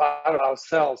this part of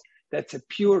ourselves that's a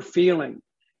pure feeling.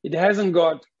 It hasn't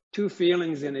got two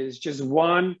feelings in it, it's just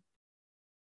one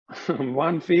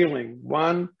one feeling,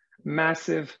 one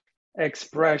massive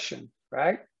expression,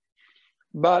 right?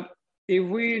 But if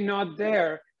we're not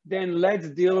there, then let's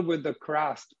deal with the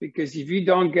crust, because if you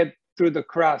don't get through the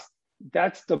crust,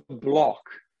 that's the block.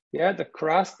 Yeah, the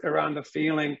crust around the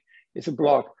feeling is a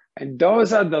block. And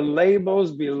those are the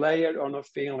labels we layered on a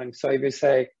feeling. So if you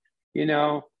say, you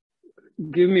know,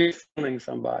 give me a feeling,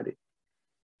 somebody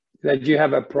that you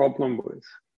have a problem with.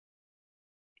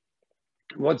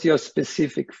 What's your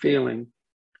specific feeling?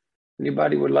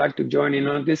 Anybody would like to join in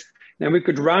on this? Then we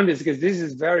could run this, because this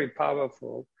is very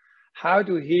powerful. How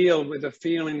to heal with a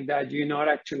feeling that you're not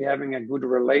actually having a good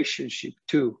relationship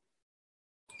to.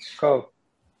 Go.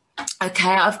 Okay,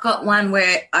 I've got one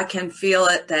where I can feel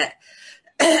it, that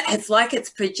it's like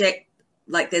it's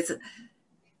like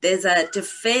there's a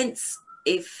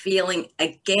defensive feeling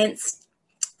against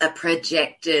a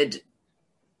projected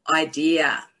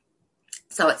idea.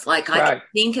 So it's like I can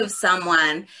think of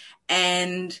someone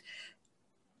and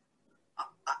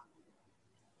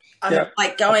I'm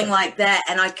like going like that,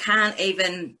 and I can't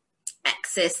even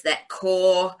access that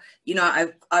core. You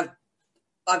know,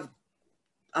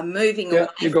 I'm moving away,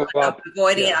 I'm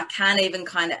avoiding it. I can't even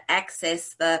kind of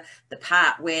access the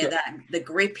part where the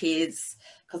grip is,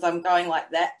 because I'm going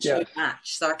like that too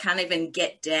much. So I can't even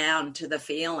get down to the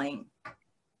feeling.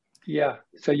 Yeah.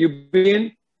 So you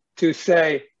begin to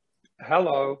say,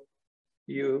 hello,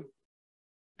 you,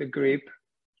 the grip.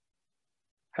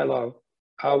 Hello,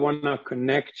 I want to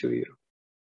connect to you.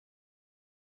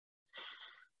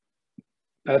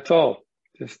 That's all.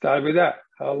 Just start with that.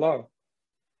 Hello.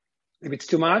 If it's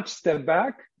too much, step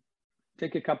back,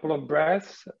 take a couple of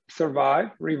breaths,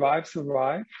 survive, revive,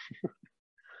 survive.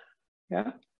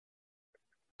 Yeah.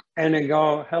 And then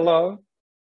go, hello,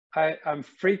 I'm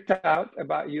freaked out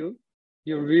about you.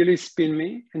 You really spin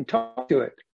me, and talk to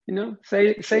it. You know,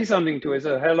 say something to it.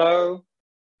 So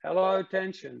hello,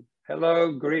 tension.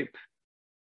 Hello, grip.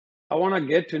 I want to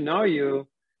get to know you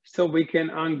so we can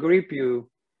ungrip you,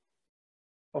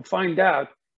 or find out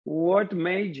what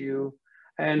made you,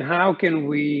 and how can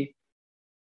we,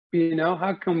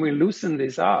 how can we loosen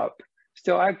this up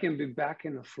so I can be back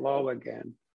in the flow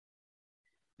again.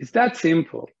 It's that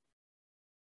simple.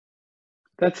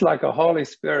 That's like a Holy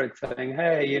Spirit saying,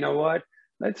 hey, you know what?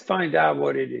 Let's find out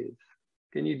what it is.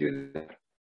 Can you do that?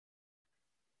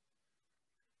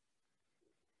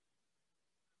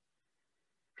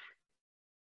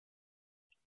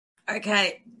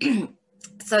 Okay.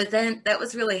 So then that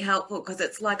was really helpful, because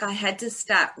it's like I had to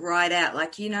start right out.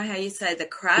 Like, you know how you say the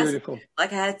crust? Beautiful.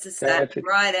 Like I had to start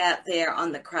right out there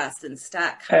on the crust and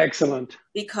start. Excellent.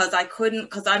 Because I couldn't,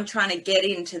 because I'm trying to get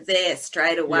into there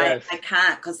straight away. Yes. I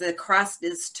can't, because the crust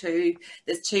is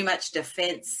there's too much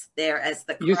defense there as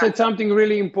the crust. You said something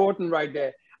really important right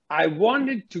there. I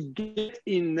wanted to get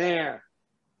in there.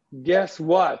 Guess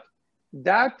what?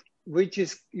 That which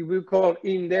is, we call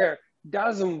in there,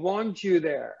 doesn't want you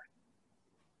there.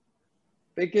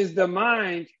 Because the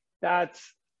mind,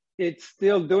 it's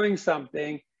still doing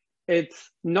something. It's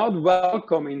not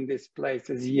welcome in these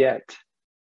places yet.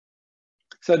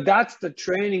 So that's the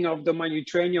training of the mind. You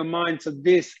train your mind. So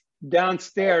this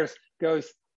downstairs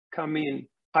goes, come in,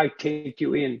 I take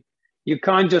you in. You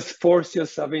can't just force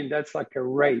yourself in. That's like a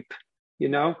rape,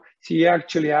 So you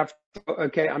actually have to,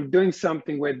 okay, I'm doing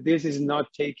something where this is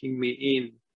not taking me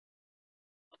in.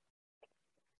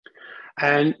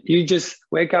 And you just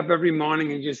wake up every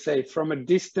morning and just say, from a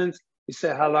distance, you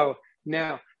say hello.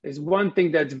 Now, there's one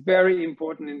thing that's very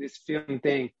important in this feeling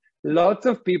thing. Lots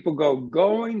of people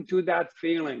go into that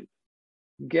feeling.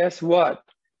 Guess what?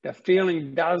 The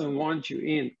feeling doesn't want you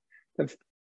in.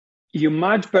 You're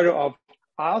much better off,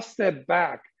 I'll step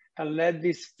back and let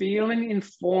this feeling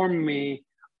inform me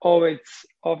of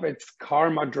its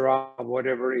karma drop,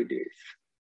 whatever it is.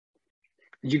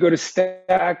 You got to step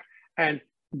back and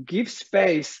give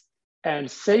space and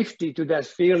safety to that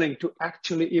feeling to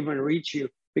actually even reach you.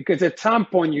 Because at some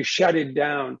point you shut it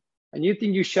down, and you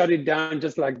think you shut it down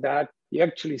just like that, you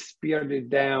actually speared it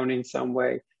down in some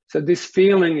way. So this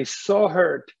feeling is so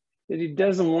hurt that it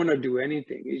doesn't want to do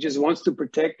anything. It just wants to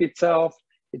protect itself.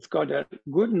 It's got a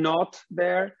good knot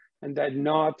there, and that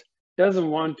knot doesn't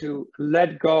want to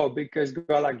let go, because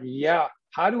go like, yeah,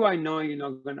 how do I know you're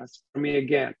not going to scare me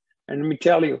again? And let me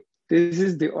tell you, this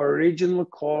is the original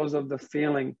cause of the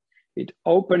feeling. It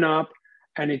opened up,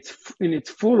 and it's in its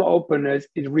full openness,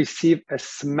 it received a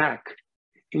smack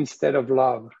instead of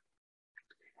love.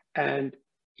 And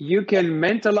you can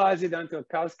mentalize it until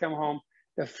cows come home.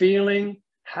 The feeling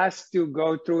has to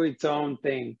go through its own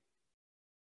thing.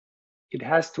 It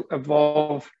has to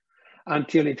evolve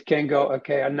until it can go,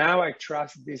 okay, and now I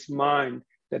trust this mind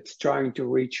that's trying to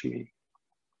reach me.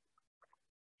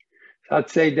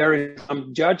 let's say there is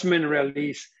some judgment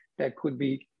release that could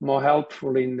be more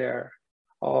helpful in there.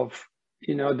 Of,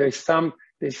 you know, there's some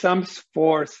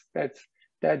force that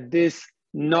this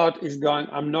knot is going,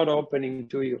 I'm not opening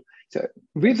to you. So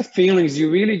with the feelings, you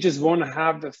really just want to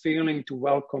have the feeling to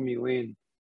welcome you in.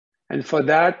 And for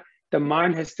that, the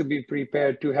mind has to be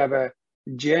prepared to have a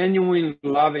genuine,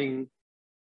 loving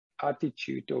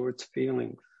attitude towards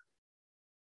feelings.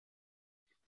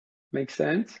 Make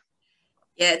sense?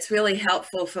 Yeah, it's really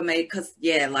helpful for me because,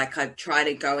 yeah, like I try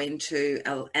to go into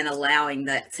and allowing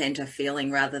that center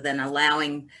feeling rather than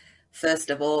allowing, first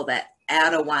of all, that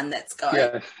outer one that's going,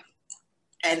 yes.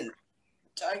 and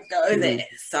don't go there.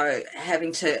 So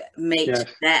having to meet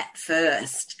that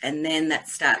first, and then that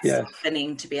starts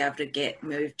softening to be able to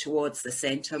move towards the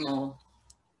center more.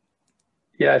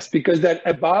 Yes, because that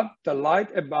above, the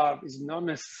light above is not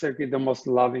necessarily the most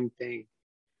loving thing.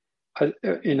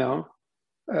 You know,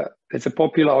 it's a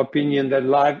popular opinion that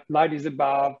light is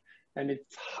above and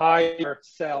it's higher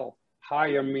self.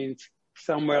 Higher means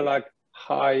somewhere like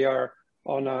higher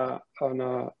on a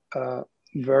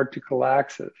vertical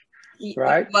axis,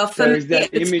 right? Well, for me,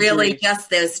 it's really just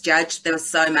there was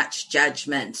so much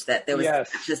judgment that there was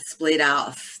such a split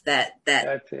off that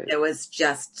there was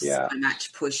just so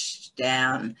much pushed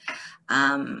down.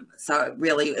 So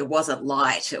it wasn't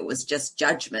light; it was just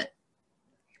judgment.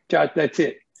 That's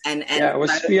it. And it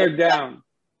was fear down.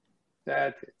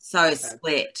 That's it. So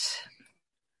split.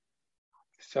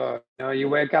 So, you know, you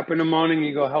wake up in the morning,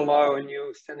 you go, hello, and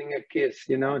you're sending a kiss,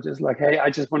 you know, just like, hey, I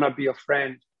just want to be your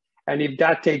friend. And if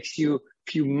that takes you a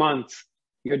few months,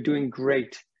 you're doing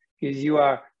great because you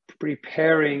are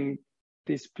preparing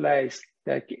this place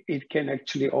that it can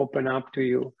actually open up to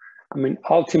you. I mean,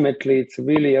 ultimately, it's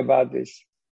really about this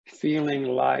feeling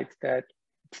like that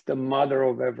it's the mother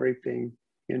of everything,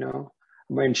 you know.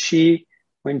 When she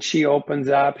opens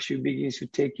up, she begins to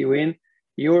take you in,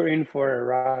 you're in for a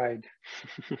ride.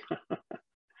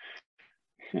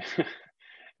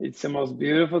 It's the most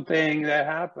beautiful thing that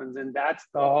happens. And that's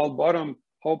the whole bottom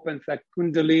opens, that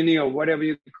kundalini or whatever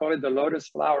you call it, the lotus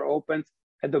flower opens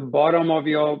at the bottom of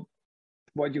your,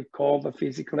 what you call the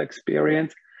physical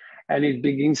experience. And it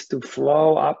begins to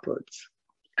flow upwards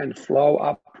and flow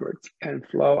upwards and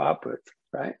flow upwards,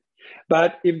 right?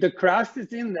 But if the crust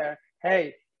is in there,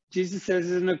 hey, Jesus says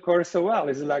in the Course so well,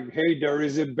 it's like, hey, there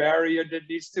is a barrier that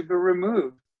needs to be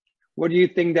removed. What do you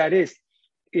think that is?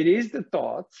 It is the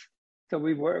thoughts. So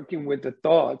we're working with the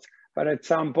thoughts, but at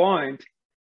some point,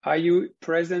 are you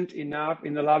present enough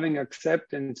in the loving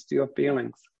acceptance to your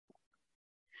feelings?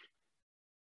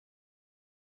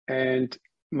 And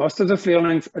most of the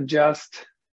feelings are just,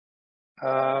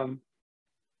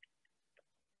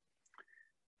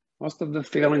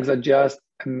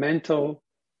 mental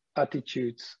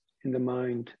attitudes in the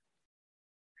mind.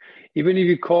 Even if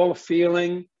you call a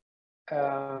feeling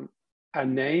a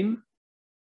name,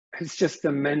 it's just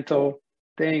a mental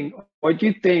thing. What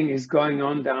you think is going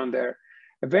on down there.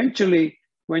 Eventually,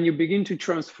 when you begin to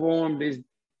transform these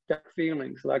dark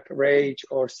feelings like rage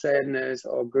or sadness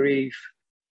or grief,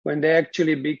 when they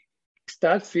actually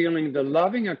start feeling the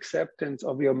loving acceptance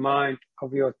of your mind,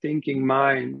 of your thinking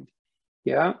mind,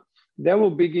 they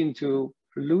will begin to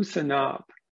loosen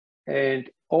up and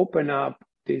open up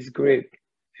this grip.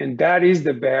 And that is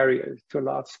the barrier to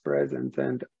love's presence.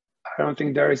 And I don't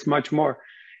think there is much more,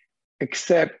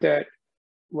 except that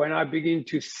when I begin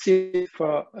to sit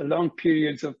for long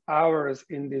periods of hours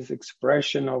in this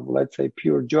expression of, let's say,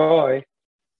 pure joy,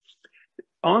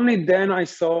 only then I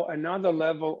saw another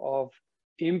level of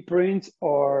imprints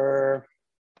or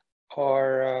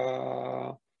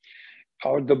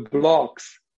the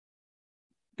blocks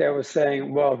that were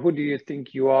saying, well, who do you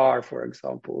think you are, for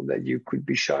example, that you could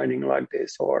be shining like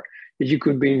this, or that you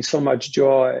could be in so much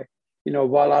joy,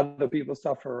 while other people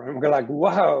suffer. And we're like,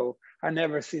 wow, I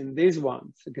never seen these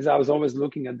ones, because I was always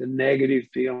looking at the negative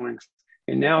feelings.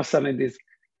 And now suddenly this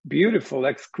beautiful,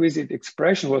 exquisite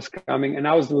expression was coming, and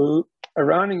I was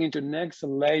running into the next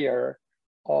layer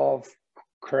of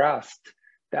crust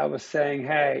that was saying,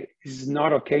 hey, it's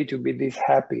not okay to be this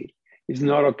happy. It's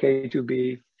not okay to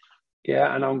be,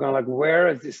 and I'm going like,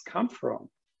 where does this come from?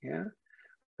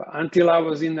 But until I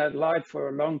was in that light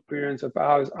for long periods of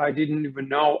hours, I didn't even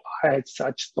know I had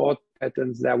such thought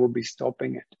patterns that would be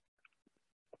stopping it.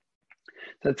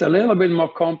 So it's a little bit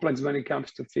more complex when it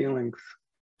comes to feelings.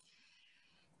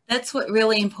 That's what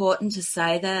really important to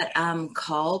say that,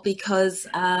 Cole, because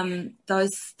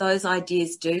those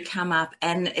ideas do come up,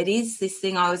 and it is this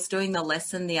thing. I was doing the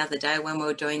lesson the other day when we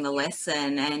were doing the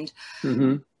lesson, and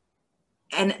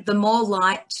the more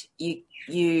light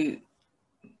you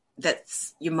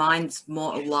that's your mind's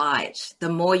more light, the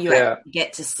more you actually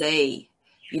get to see.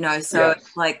 So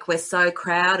it's like we're so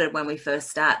crowded when we first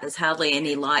start, there's hardly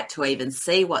any light to even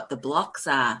see what the blocks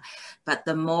are. But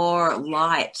the more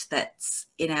light that's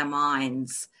in our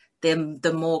minds, then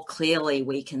the more clearly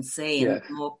we can see, and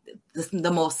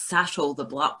the more subtle the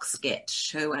blocks get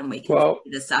too, and we can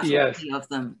see the subtlety of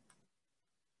them.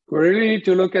 We really need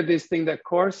to look at this thing that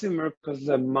Course in Miracles is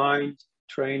a mind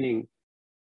training,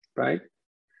 right?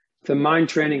 It's a mind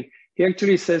training. He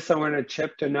actually says somewhere in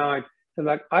chapter 9,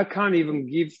 like, I can't even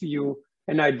give you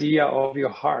an idea of your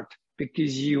heart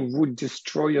because you would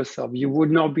destroy yourself. You would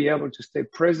not be able to stay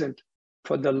present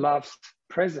for the love's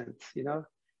presence, He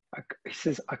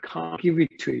says, I can't give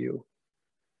it to you,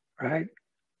 right?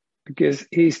 Because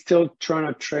he's still trying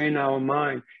to train our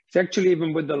mind. It's actually,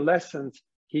 even with the lessons,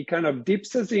 he kind of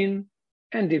dips us in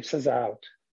and dips us out.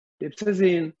 Dips us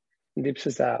in and dips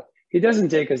us out. He doesn't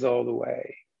take us all the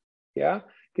way,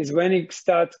 Because when you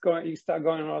start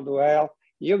going all the way,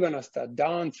 you're gonna start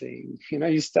dancing. You're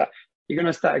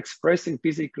gonna start expressing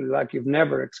physically like you've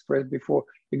never expressed before.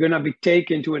 You're gonna be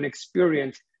taken to an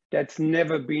experience that's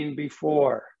never been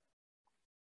before.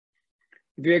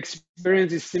 If your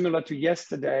experience is similar to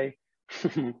yesterday,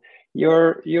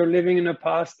 you're living in the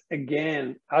past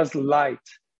again as light,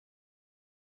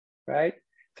 right?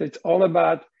 So it's all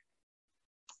about,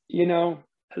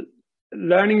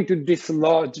 learning to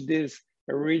dislodge this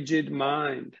rigid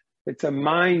mind. It's a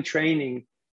mind training.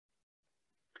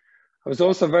 I was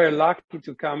also very lucky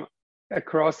to come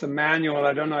across a manual.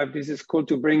 I don't know if this is cool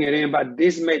to bring it in, but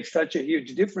this made such a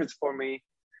huge difference for me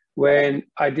when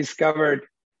I discovered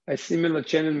a similar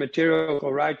channel material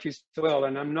called Righteous Will.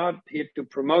 And I'm not here to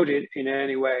promote it in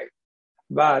any way,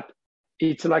 but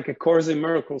it's like a Course in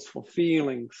Miracles for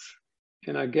feelings.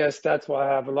 And I guess that's why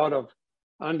I have a lot of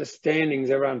understandings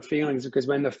around feelings, because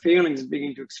when the feelings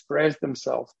begin to express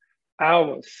themselves, I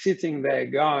was sitting there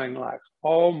going like,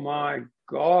 oh my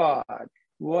God,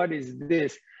 what is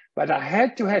this? But I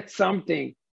had to have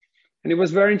something. And it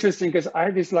was very interesting because I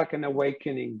had this like an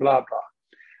awakening, blah, blah.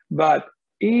 But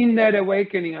in that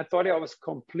awakening, I thought I was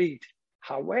complete.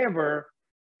 However,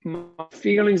 my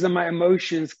feelings and my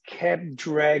emotions kept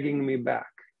dragging me back.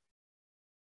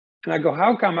 And I go,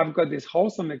 how come I've got this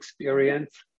wholesome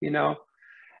experience,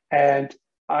 and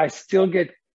I still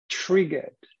get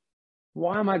triggered?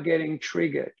 Why am I getting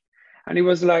triggered? And it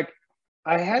was like,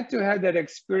 I had to have that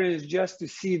experience just to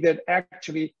see that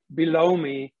actually below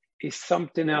me is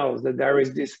something else, that there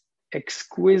is this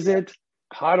exquisite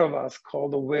part of us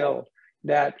called the will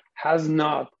that has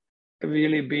not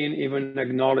really been even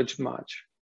acknowledged much.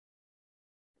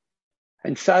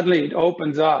 And suddenly it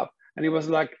opens up, and it was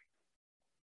like,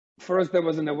 first there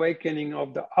was an awakening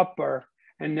of the upper,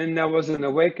 and then there was an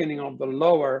awakening of the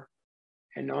lower,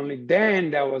 and only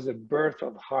then there was a birth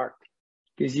of heart.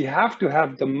 Because you have to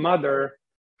have the mother,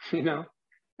 I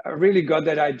really got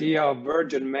that idea of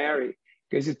Virgin Mary,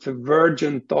 because it's a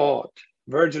virgin thought,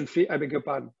 virgin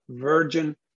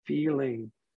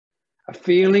feeling, a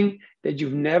feeling that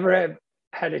you've never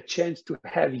had a chance to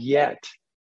have yet.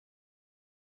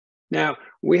 Now,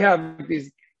 we have this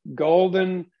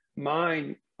golden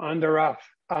mind under us,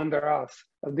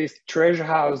 of these treasure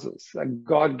houses that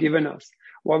God given us,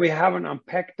 where we haven't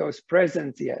unpacked those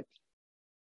presents yet,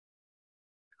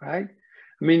 right?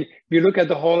 I mean, if you look at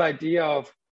the whole idea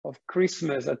of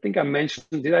Christmas, I think I mentioned,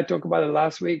 did I talk about it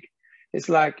last week? It's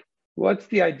like, what's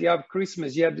the idea of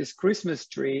Christmas? You have this Christmas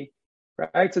tree,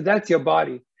 right? So that's your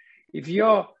body. If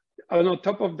you're on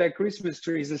top of that Christmas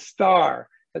tree is a star,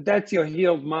 that's your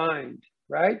healed mind,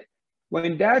 right?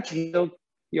 When that's healed,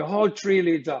 your whole tree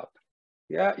leads up.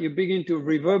 Yeah, you begin to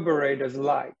reverberate as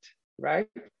light, right?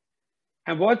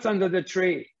 And what's under the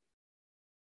tree?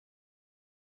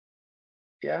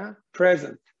 Yeah,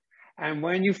 present. And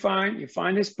when you find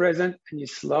this present, and you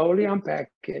slowly unpack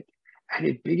it, and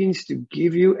it begins to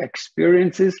give you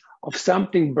experiences of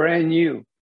something brand new.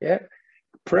 Yeah,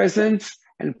 presence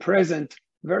and present,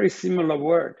 very similar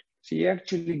word. So you're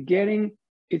actually getting,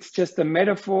 it's just a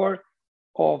metaphor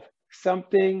of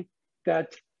something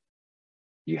that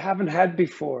you haven't had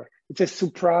before. It's a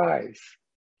surprise.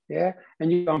 Yeah,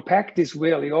 and you unpack this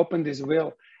will, you open this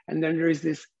will, and then there is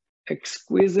this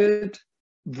exquisite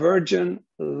virgin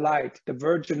light, the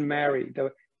Virgin Mary,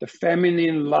 the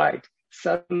feminine light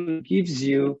suddenly gives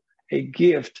you a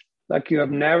gift like you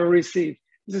have never received.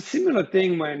 It's a similar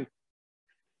thing when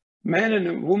man and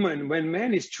a woman, when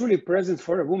man is truly present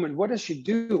for a woman, what does she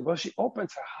do? Well, she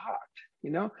opens her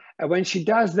heart, and when she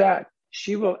does that,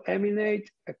 she will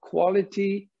emanate a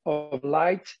quality of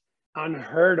light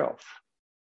unheard of.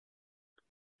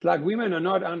 It's like women are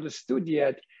not understood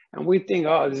yet, and we think,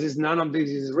 oh, none of this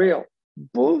is real.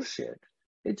 Bullshit.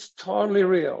 It's totally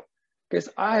real. Because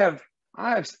I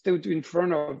have stood in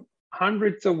front of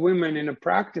hundreds of women in the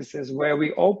practices where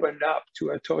we opened up to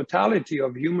a totality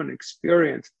of human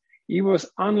experience. It was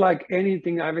unlike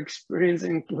anything I've experienced,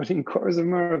 including Course of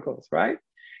Miracles, right?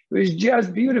 It was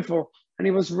just beautiful. And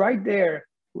it was right there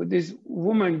with this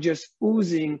woman just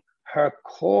oozing her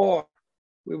core.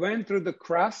 We went through the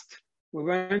crust, we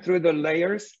went through the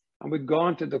layers, and we'd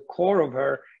gone to the core of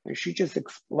her, and she just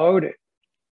exploded.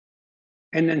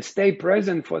 And then stay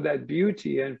present for that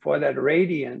beauty and for that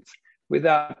radiance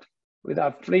without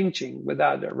flinching,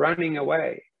 without running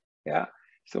away. Yeah.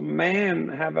 So men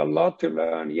have a lot to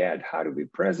learn yet how to be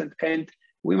present. And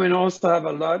women also have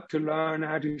a lot to learn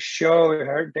how to show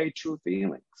their true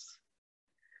feelings.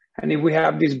 And if we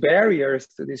have these barriers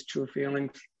to these true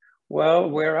feelings, well,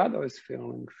 where are those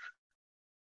feelings?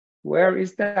 Where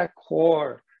is that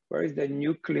core? Where is the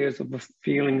nucleus of the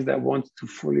feelings that wants to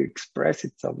fully express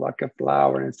itself like a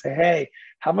flower and say, hey,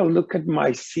 have a look at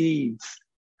my seeds.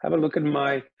 Have a look at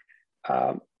my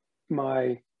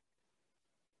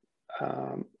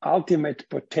ultimate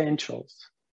potentials.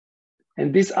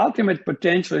 And this ultimate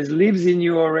potential lives in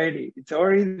you already. It's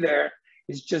already there.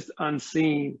 It's just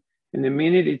unseen. And the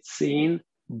minute it's seen,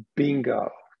 bingo,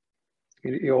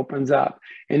 it opens up.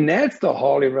 And that's the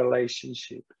holy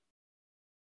relationship.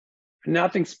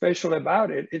 Nothing special about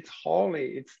it. It's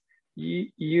holy. It's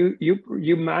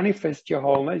you manifest your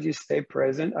wholeness. You stay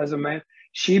present as a man.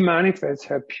 She manifests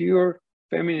her pure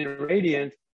feminine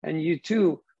radiance, and you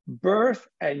two birth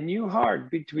a new heart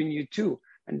between you two.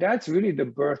 And that's really the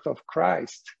birth of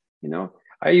Christ. You know,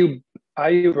 are you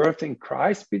birthing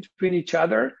Christ between each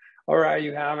other, or are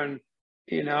you having,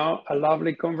 you know, a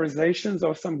lovely conversations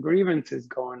or some grievances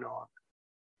going on?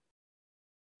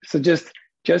 So just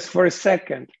for a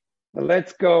second,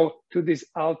 let's go to this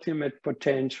ultimate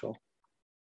potential,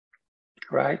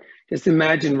 right? Just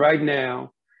imagine right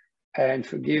now, and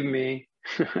forgive me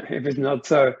if it's not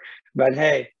so, but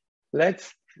hey,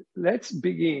 let's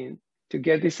begin to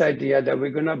get this idea that we're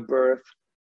gonna birth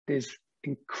this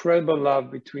incredible love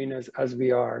between us as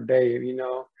we are, Dave, you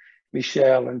know,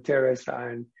 Michelle and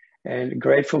Teresa and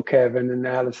Grateful Kevin and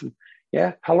Allison.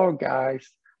 Yeah, hello guys,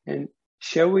 and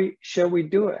shall we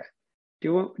do it?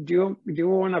 Do you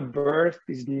want to birth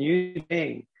this new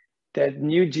thing, that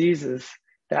new Jesus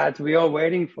that we are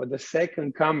waiting for, the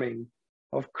second coming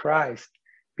of Christ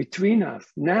between us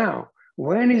now?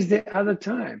 When is the other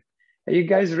time? Are you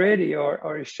guys ready,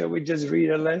 or shall we just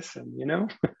read a lesson, you know?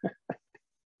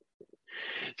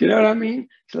 Do you know what I mean?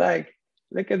 It's like,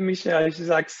 look at Michelle, she's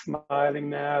like smiling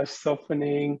now,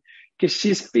 softening, because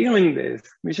she's feeling this.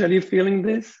 Michelle, you feeling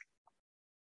this?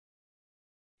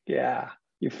 Yeah.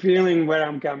 You're feeling where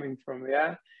I'm coming from,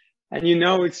 yeah? And you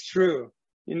know it's true.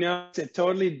 You know, it's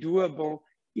totally doable,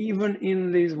 even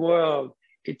in this world.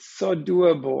 It's so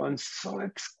doable and so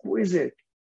exquisite.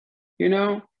 You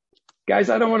know, guys,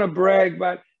 I don't want to brag,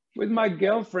 but with my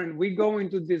girlfriend, we go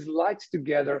into these lights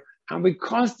together and we're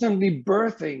constantly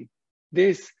birthing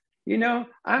this. You know,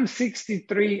 I'm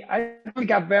 63. I don't think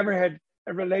I've ever had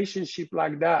a relationship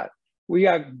like that. We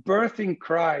are birthing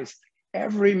Christ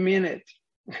every minute.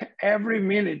 Every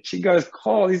minute. She goes,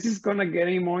 Cole, is this gonna get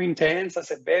any more intense? I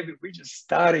said, baby, we're just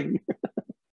starting.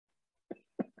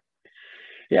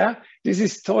 Yeah, this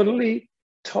is totally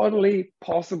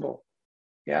possible.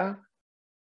 Yeah,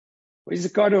 we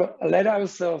just got to let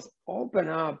ourselves open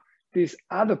up this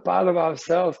other part of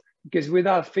ourselves, because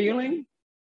without feeling,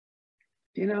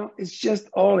 you know, it's just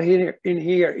all here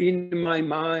in my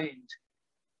mind.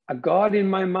 A God in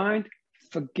my mind,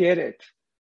 forget it.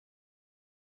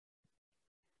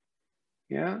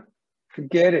 Yeah,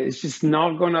 forget it. It's just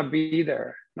not going to be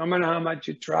there, no matter how much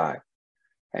you try.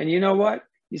 And you know what?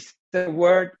 You say the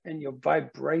word and your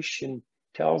vibration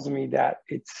tells me that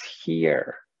it's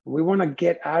here. We want to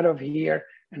get out of here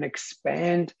and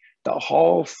expand the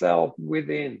whole self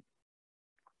within.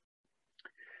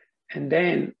 And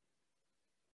then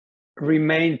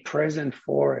remain present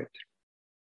for it.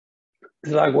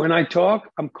 It's like when I talk,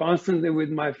 I'm constantly with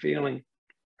my feeling.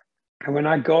 And when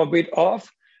I go a bit off,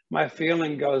 my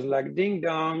feeling goes like, ding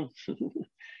dong,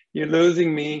 you're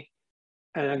losing me.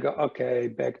 And I go, okay,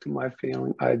 back to my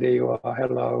feeling. Oh, there you are,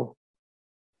 hello.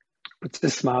 Puts a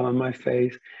smile on my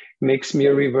face, makes me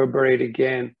reverberate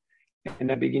again.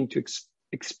 And I begin to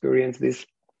experience this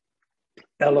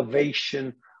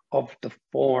elevation of the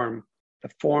form. The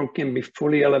form can be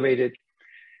fully elevated,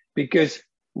 because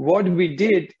what we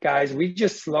did, guys, we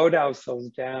just slowed ourselves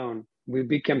down. We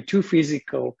became too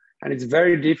physical. And it's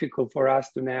very difficult for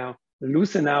us to now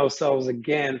loosen ourselves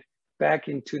again back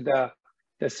into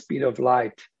the speed of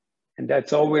light. And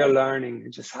that's all we're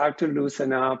learning, just how to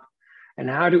loosen up and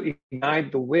how to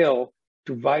ignite the will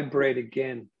to vibrate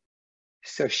again,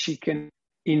 so she can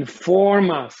inform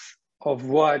us of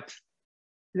what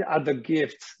the other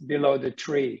gifts below the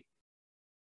tree.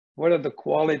 What are the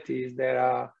qualities that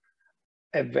are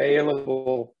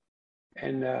available,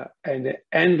 and the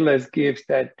endless gifts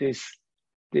that this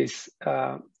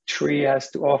tree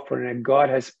has to offer and that God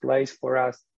has placed for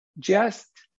us just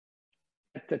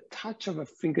at the touch of a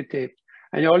fingertip.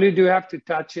 And all you do have to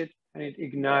touch it and it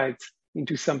ignites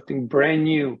into something brand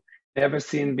new, never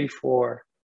seen before.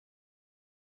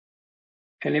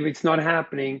 And if it's not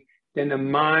happening, then the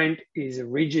mind is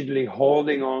rigidly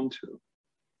holding on to.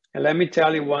 And let me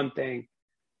tell you one thing.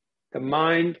 The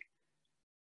mind,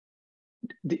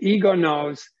 the ego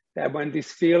knows that when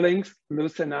these feelings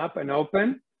loosen up and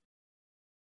open,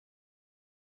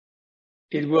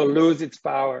 it will lose its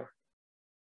power.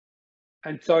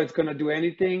 And so it's going to do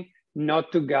anything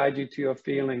not to guide you to your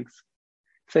feelings.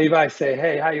 So if I say,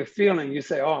 hey, how you feeling? You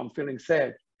say, oh, I'm feeling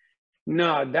sad.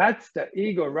 No, that's the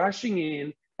ego rushing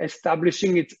in,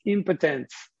 establishing its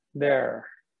impotence there.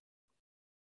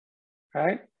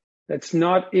 Right? That's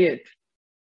not it.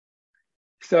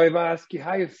 So if I ask you,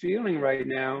 how you feeling right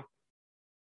now?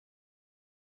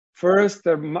 First,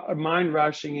 the mind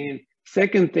rushing in.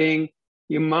 Second thing,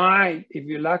 you might, if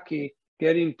you're lucky,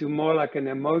 get into more like an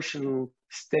emotional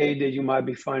state that you might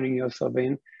be finding yourself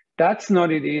in. That's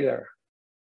not it either.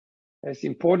 As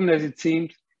important as it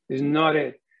seems, is not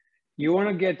it. You want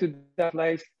to get to that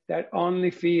place that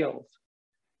only feels.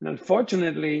 And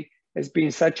unfortunately, there's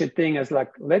been such a thing as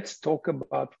like, let's talk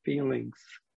about feelings.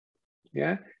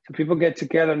 Yeah? So people get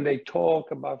together and they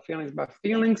talk about feelings, but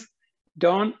feelings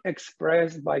don't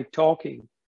express by talking.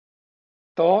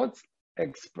 Thoughts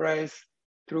express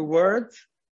through words.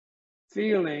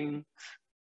 Feelings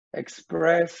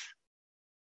express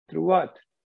through what?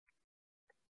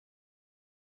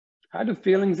 How do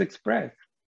feelings express?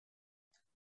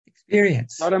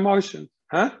 Experience. Not emotion.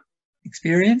 Huh?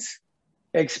 Experience.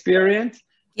 Experience.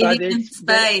 Giving them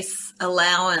space,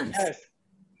 allowance. Yes.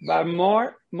 But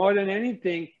more than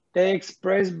anything, they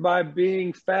express by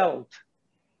being felt.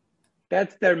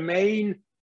 That's their main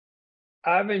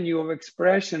avenue of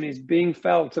expression, is being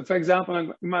felt. So for example,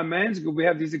 in my men's group, we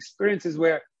have these experiences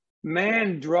where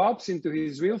man drops into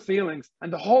his real feelings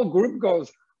and the whole group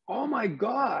goes, oh my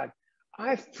God,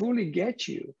 I fully get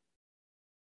you.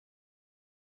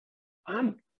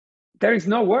 There is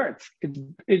no words.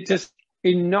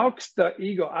 It knocks the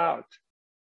ego out.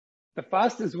 The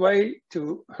fastest way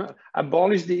to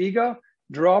abolish the ego,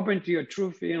 drop into your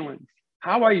true feelings.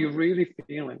 How are you really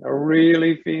feeling? Or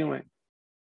really feeling?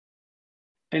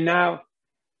 And now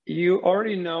you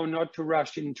already know not to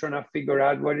rush in trying to figure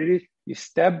out what it is. You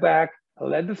step back,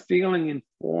 let the feeling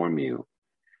inform you.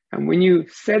 And when you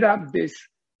set up this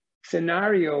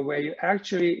scenario where you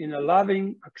actually, in a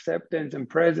loving acceptance and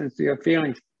presence to your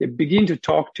feelings, they begin to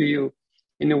talk to you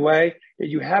in a way that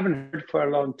you haven't heard for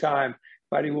a long time,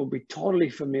 but it will be totally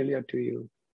familiar to you.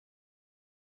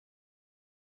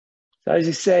 So as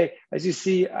you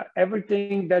see,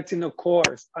 everything that's in the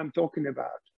course I'm talking about,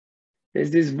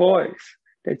 there's this voice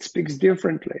that speaks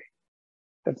differently.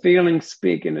 The feelings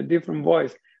speak in a different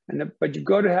voice, but you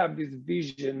got to have this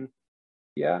vision.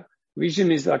 Yeah,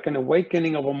 vision is like an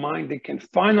awakening of a mind that can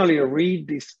finally read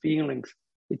these feelings.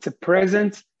 It's a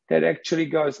presence that actually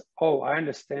goes, oh, I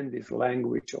understand this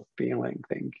language of feeling.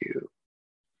 Thank you.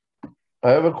 I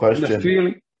have a question. The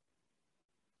feeling.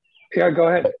 Yeah, go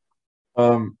ahead.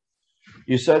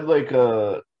 You said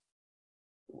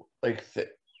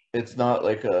it's not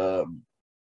like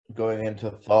going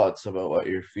into thoughts about what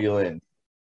you're feeling.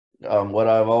 What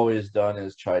I've always done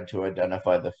is tried to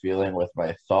identify the feeling with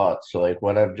my thoughts. So like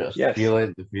when I'm just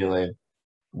feeling the feeling,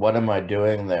 what am I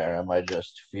doing there? Am I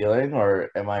just feeling, or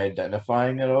am I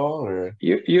identifying it all? Or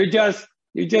you're just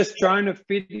trying to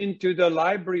fit into the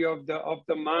library of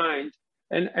the mind,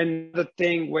 and the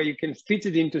thing where you can fit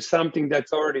it into something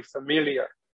that's already familiar.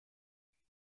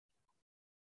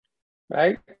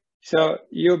 Right? So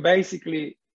you're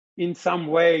basically in some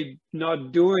way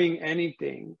not doing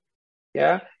anything.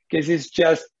 Yeah? Because it's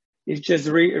just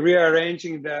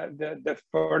rearranging the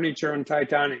furniture on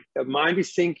Titanic. The mind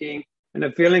is sinking and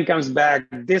the feeling comes back.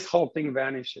 This whole thing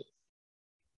vanishes.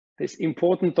 These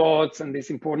important thoughts and these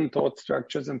important thought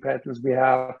structures and patterns we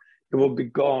have, it will be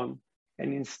gone.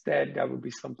 And instead, that will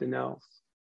be something else.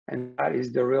 And that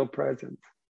is the real presence.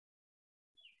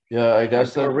 Yeah, I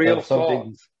guess that's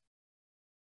something.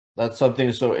 That's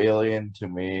something so alien to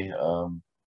me.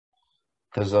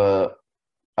 Because I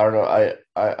don't know,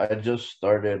 I just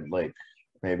started like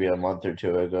maybe a month or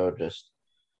two ago, just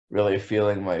really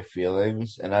feeling my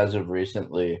feelings. And as of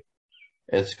recently,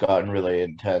 it's gotten really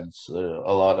intense. A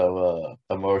lot of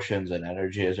emotions and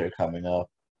energies are coming up.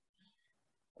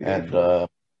 And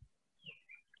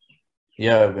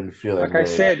yeah, I've been feeling like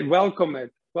really... I said, welcome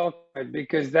it,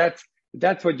 because that's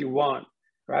what you want,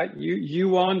 right? You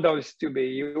want those to be.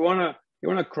 You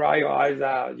wanna cry your eyes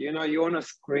out. You know, you wanna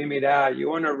scream it out. You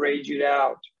wanna rage it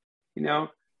out. You know,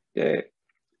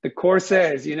 the Course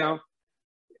says, you know,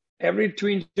 every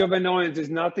twinge of annoyance is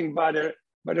nothing but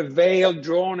a veil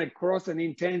drawn across an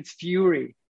intense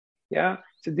fury. Yeah.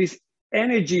 So this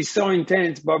energy is so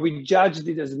intense, but we judged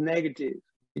it as negative.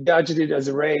 We judged it as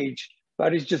rage,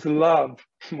 but it's just love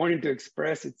wanting to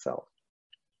express itself.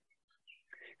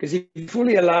 Because if you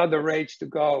fully allow the rage to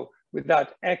go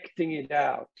without acting it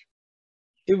out,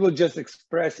 it will just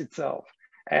express itself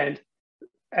and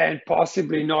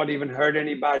possibly not even hurt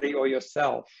anybody or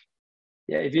yourself.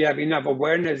 Yeah, if you have enough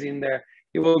awareness in there,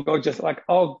 it will go just like,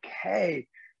 okay,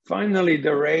 finally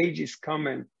the rage is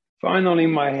coming. Finally,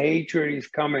 my hatred is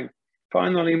coming.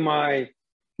 Finally,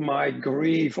 my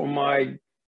grief or my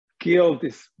guilt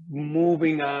is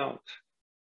moving out.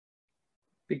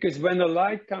 Because when the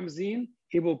light comes in,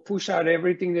 it will push out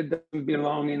everything that doesn't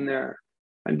belong in there.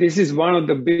 And this is one of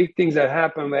the big things that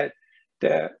happen,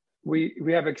 that we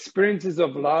have experiences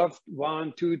of love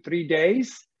 1, 2, 3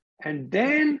 days, and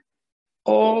then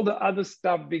all the other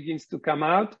stuff begins to come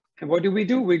out. And what do?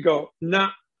 We go, nah.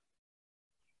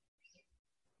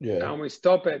 Yeah. And we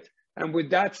stop it. And with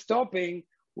that stopping,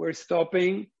 we're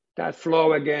stopping that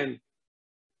flow again.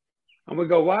 And we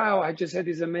go, wow, I just had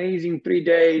this amazing 3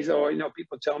 days. Or, you know,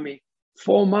 people tell me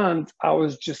 4 months, I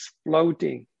was just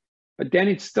floating. But then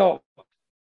it stopped.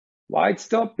 Why it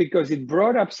stopped? Because it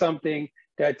brought up something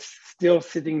that's still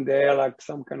sitting there, like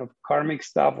some kind of karmic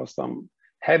stuff or some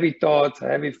heavy thoughts,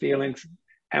 heavy feelings.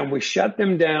 And we shut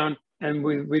them down. And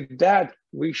with that,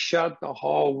 we shut the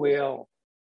whole wheel.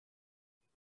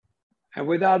 And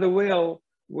without the will,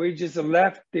 we just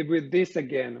left with this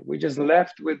again. We just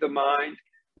left with the mind.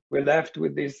 We're left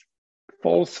with these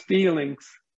false feelings.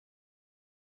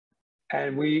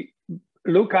 And we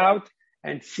look out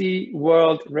and see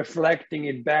world reflecting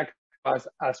it back to us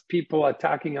as people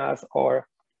attacking us or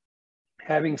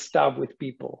having stuff with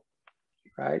people,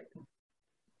 right?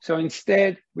 So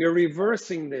instead, we're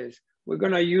reversing this. We're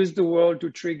going to use the world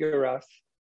to trigger us.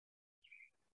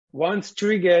 Once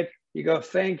triggered, you go,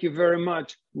 thank you very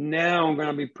much. Now I'm going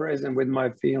to be present with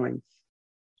my feelings.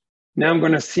 Now I'm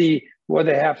going to see what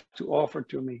they have to offer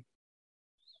to me.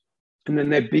 And then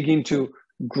they begin to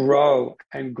grow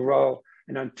and grow.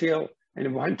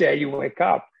 And one day you wake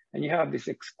up and you have this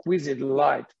exquisite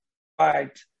light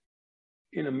right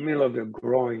in the middle of your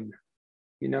groin.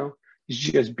 You know, it's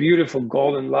just beautiful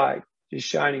golden light just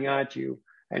shining at you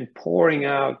and pouring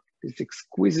out this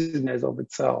exquisiteness of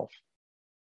itself.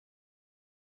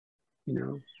 You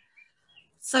know.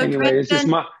 So anyway, Brendan, it's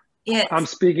just I'm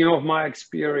speaking of my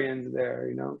experience there,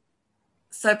 you know.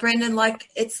 So Brendan,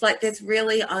 it's like there's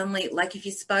really only, like if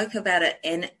you spoke about it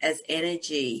as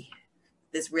energy,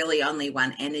 there's really only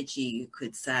one energy, you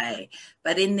could say.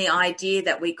 But in the idea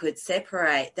that we could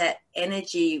separate, that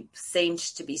energy seemed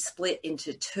to be split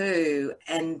into two,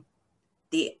 and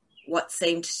what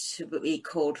seemed to be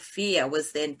called fear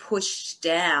was then pushed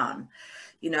down.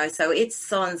 You know, so it's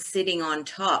sitting on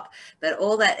top, but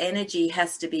all that energy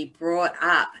has to be brought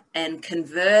up and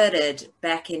converted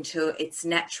back into its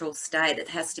natural state. It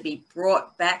has to be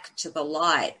brought back to the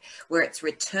light where it's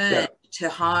returned to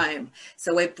home.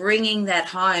 So we're bringing that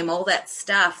home, all that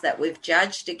stuff that we've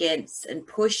judged against and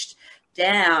pushed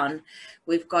down.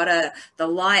 We've got the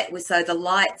light, so the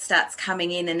light starts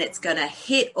coming in and it's going to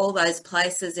hit all those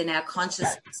places in our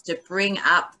consciousness to bring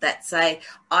up that, say,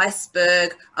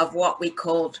 iceberg of what we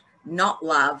called not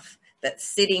love that's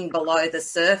sitting below the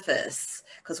surface,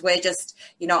 because we're just,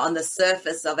 you know, on the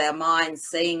surface of our minds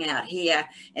seeing out here,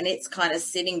 and it's kind of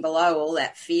sitting below all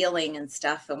that feeling and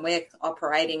stuff, and we're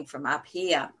operating from up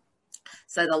here.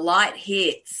 So the light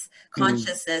hits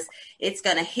consciousness, it's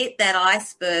going to hit that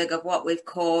iceberg of what we've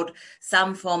called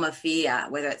some form of fear,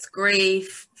 whether it's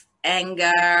grief,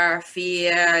 anger,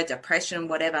 fear, depression,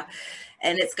 whatever.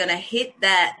 And it's going to hit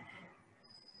that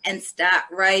and start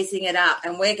raising it up.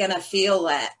 And we're going to feel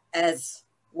that as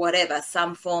whatever,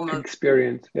 some form of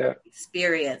experience.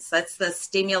 That's the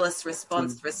stimulus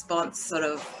response sort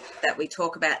of that we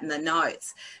talk about in the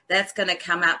notes. That's going to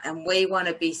come up, and we want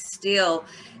to be still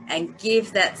and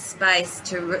give that space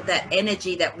to that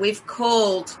energy that we've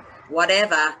called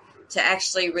whatever to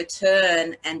actually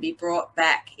return and be brought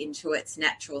back into its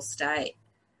natural state.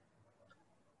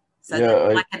 So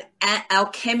that's like an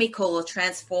alchemical or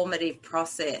transformative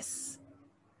process.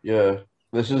 Yeah,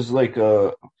 this is like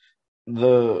for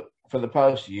the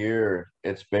past year,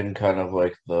 it's been kind of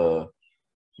like the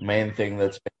main thing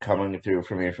that's been coming through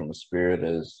for me from the Spirit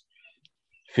is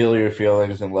feel your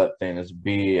feelings and let things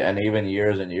be. And even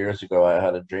years and years ago, I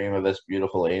had a dream of this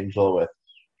beautiful angel with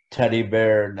teddy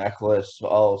bear necklace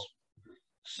all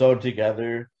sewed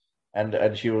together,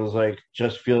 and she was like,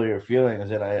 just feel your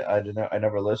feelings. And I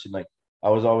never listened. Like, I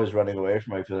was always running away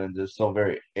from my feelings. It's still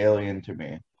very alien to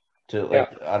me. To like,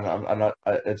 I'm not.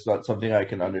 It's not something I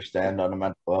can understand on a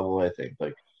mental level. I think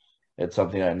like it's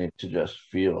something I need to just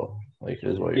feel. Like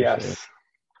is what you're saying.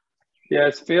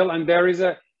 Yes, feel. And there is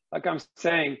like I'm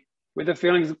saying, with the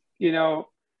feelings,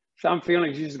 some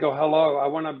feelings you just go, hello, I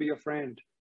want to be your friend.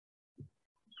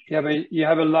 You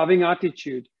have a loving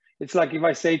attitude. It's like if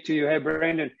I say to you, hey,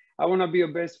 Brandon, I want to be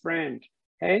your best friend.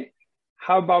 Hey,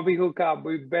 how about we hook up?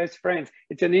 We're best friends.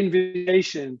 It's an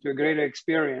invitation to a greater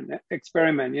experiment.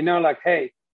 Like,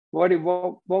 hey, what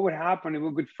would happen if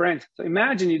we're good friends? So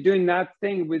imagine you're doing that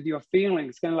thing with your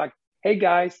feelings, kind of like, hey,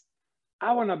 guys,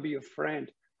 I want to be your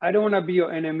friend. I don't want to be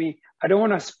your enemy. I don't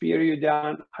want to spear you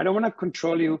down. I don't want to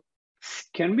control you.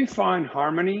 Can we find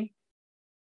harmony?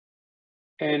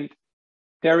 And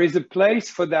there is a place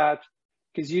for that,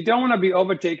 because you don't want to be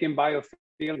overtaken by your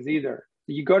feelings either.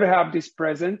 You got to have this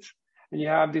presence and you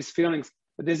have these feelings.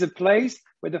 But there's a place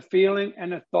where the feeling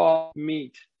and the thought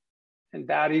meet, and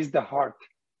that is the heart.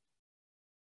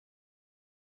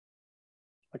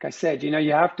 Like I said, you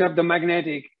have to have the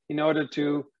magnetic in order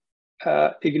to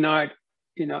ignite,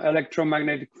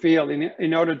 electromagnetic field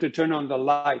in order to turn on the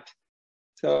light.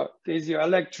 So there's your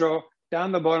electro,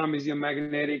 down the bottom is your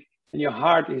magnetic, and your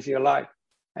heart is your light.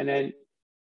 And then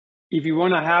if you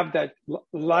want to have that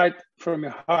light from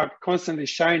your heart constantly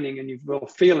shining, and you will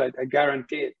feel it, I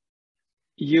guarantee it,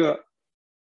 you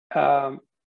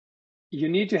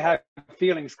need to have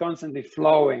feelings constantly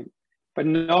flowing, but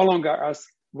no longer as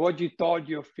what you thought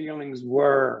your feelings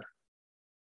were.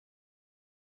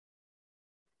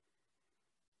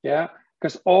 Yeah,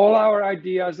 because all our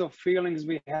ideas of feelings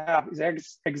we have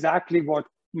is exactly what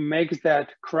makes that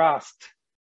crust,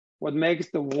 what makes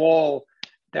the wall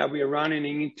that we're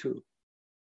running into.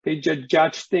 They just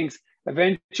judge things.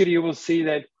 Eventually you will see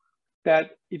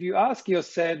that if you ask your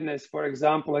sadness, for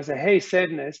example, I say, hey,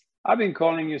 sadness, I've been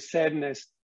calling you sadness,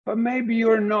 but maybe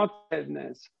you're not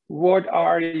sadness. What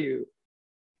are you?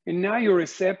 And now you're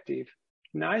receptive.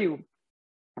 Now you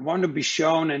want to be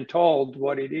shown and told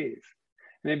what it is.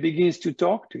 And it begins to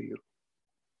talk to you.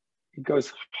 It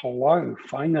goes, hello,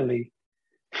 finally.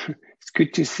 It's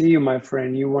good to see you, my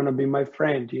friend. You want to be my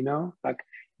friend, like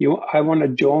I want to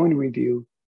join with you.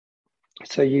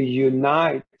 So you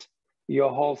unite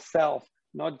your whole self,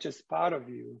 not just part of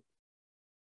you.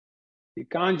 You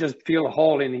can't just feel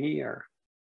whole in here.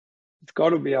 It's got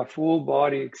to be a full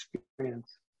body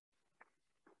experience.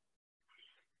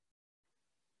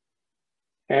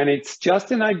 And it's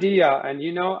just an idea. And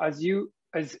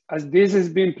as this has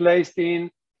been placed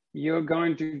in, you're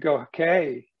going to go,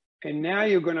 okay. And now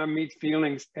you're going to meet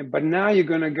feelings. But now you're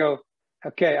going to go,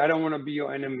 okay, I don't want to be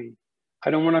your enemy. I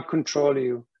don't want to control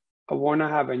you. I want to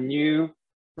have a new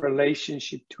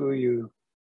relationship to you.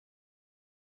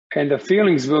 And the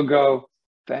feelings will go,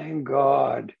 thank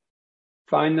God.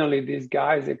 Finally, this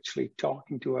guy is actually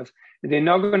talking to us. And they're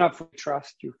not going to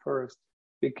trust you first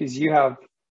because you have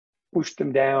pushed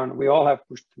them down. We all have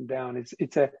pushed them down.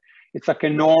 It's like a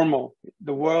normal.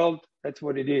 The world, that's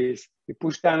what it is. We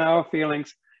push down our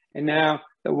feelings, and now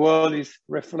the world is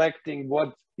reflecting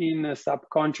what's in the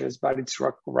subconscious, but it's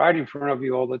right in front of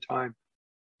you all the time.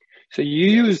 So you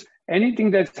use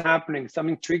anything that's happening,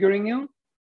 something triggering you.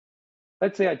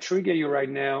 Let's say I trigger you right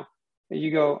now, and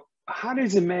you go, how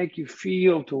does it make you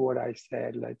feel to what I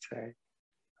said, let's say,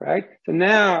 right? So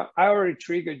now I already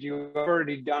triggered you, I've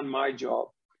already done my job.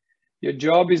 Your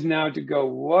job is now to go,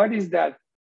 what is that?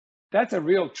 That's a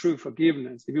real true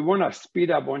forgiveness. If you want to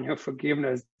speed up on your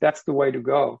forgiveness, that's the way to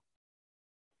go.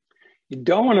 You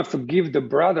don't want to forgive the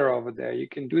brother over there. You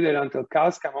can do that until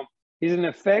cows come home. He's an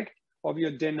effect of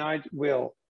your denied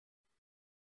will.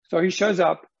 So he shows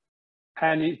up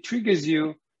and he triggers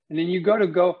you, and then you got to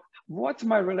go, what's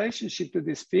my relationship to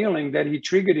this feeling that he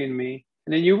triggered in me?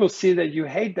 And then you will see that you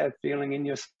hate that feeling in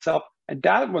yourself, and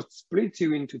that what splits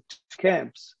you into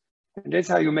camps. And that's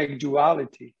how you make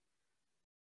duality.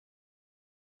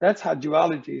 That's how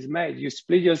duality is made. You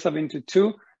split yourself into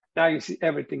two, now you see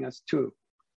everything as two.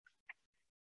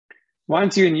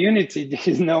 Once you're in unity,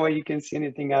 there's no way you can see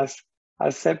anything as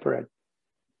separate.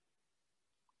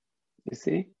 You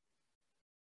see?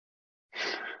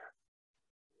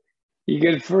 You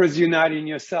get first united in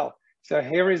yourself. So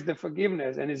here is the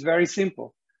forgiveness, and it's very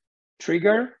simple.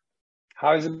 Trigger,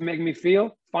 how does it make me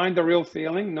feel? Find the real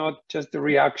feeling, not just the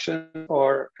reaction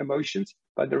or emotions,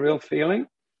 but the real feeling.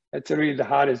 That's really the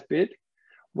hardest bit.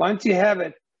 Once you have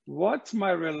it, what's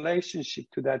my relationship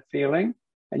to that feeling?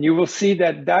 And you will see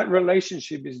that that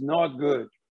relationship is not good.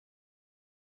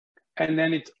 And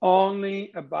then it's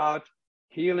only about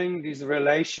healing this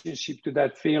relationship to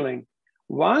that feeling.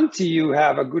 Once you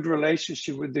have a good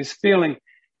relationship with this feeling,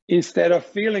 instead of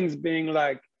feelings being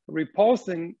like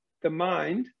repulsing the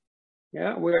mind,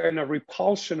 yeah, we're in a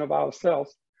repulsion of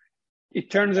ourselves, it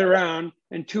turns around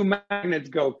and two magnets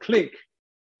go click,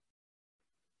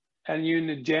 and you're in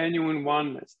a genuine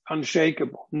oneness,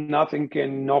 unshakable. Nothing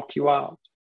can knock you out.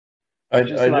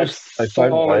 I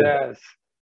Solid as.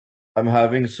 I'm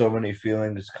having so many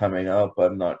feelings coming up.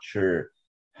 I'm not sure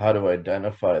how to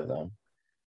identify them.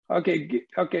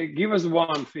 Okay, give us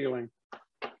one feeling.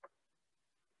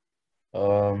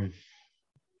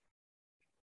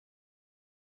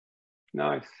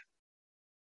 Nice.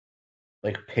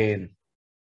 Like pain.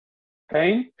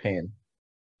 Pain? Pain.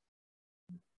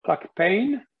 Like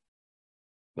pain?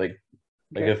 Like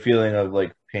a feeling of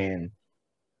like pain,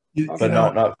 but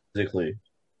not physically.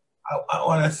 I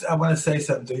want to say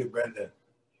something to you, Brendan.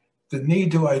 The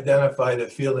need to identify the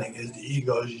feeling is the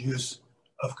ego's use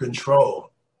of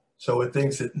control, so it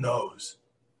thinks it knows.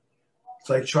 It's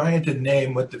like trying to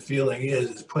name what the feeling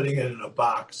is putting it in a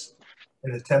box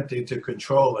and attempting to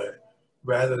control it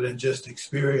rather than just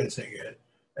experiencing it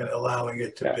and allowing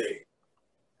it to be.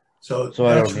 So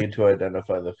I don't need to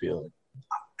identify the feeling.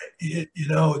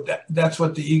 That's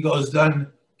what the ego has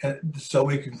done, so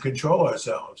we can control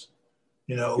ourselves.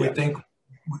 We think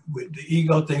the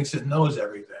ego thinks it knows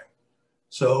everything.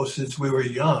 So since we were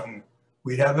young,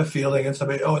 we'd have a feeling and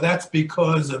somebody, oh, that's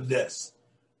because of this,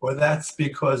 or that's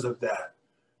because of that.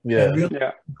 Yeah. And really,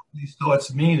 these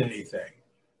thoughts mean anything.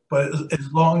 But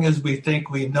as long as we think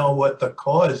we know what the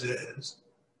cause is,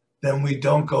 then we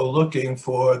don't go looking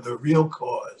for the real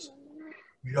cause.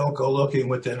 We don't go looking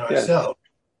within ourselves.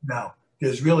 Now,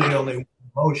 there's really only one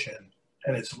emotion,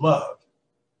 and it's love.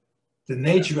 The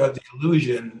nature of the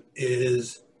illusion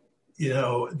is,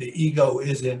 the ego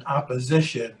is in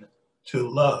opposition to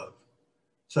love.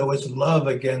 So it's love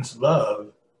against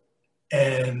love,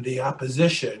 and the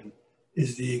opposition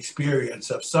is the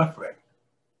experience of suffering.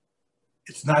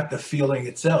 It's not the feeling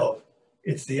itself,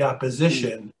 it's the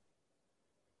opposition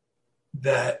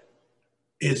that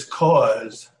is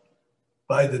caused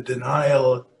by the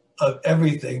denial of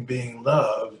everything being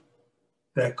love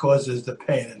that causes the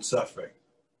pain and suffering.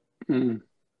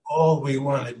 All we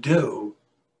want to do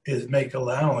is make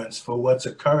allowance for what's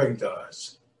occurring to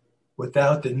us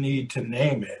without the need to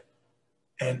name it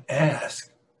and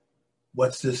ask,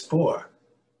 what's this for?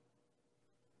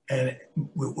 And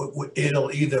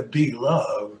it'll either be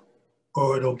love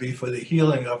or it'll be for the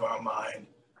healing of our mind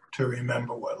to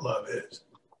remember what love is.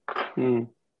 The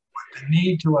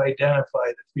need to identify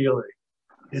the feeling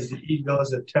is the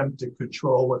ego's attempt to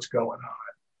control what's going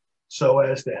on so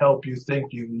as to help you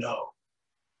think you know.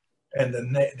 And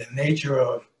the nature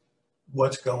of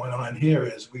what's going on here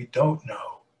is we don't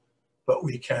know, but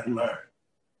we can learn.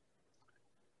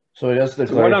 So I guess the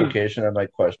clarification of my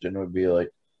question would be like,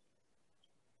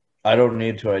 I don't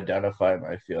need to identify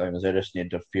my feelings. I just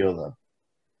need to feel them.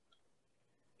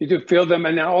 You need to feel them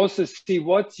and also see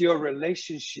what's your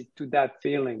relationship to that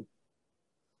feeling.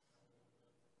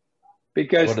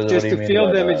 Because just to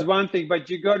feel them is one thing, but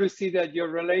you got to see that your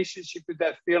relationship with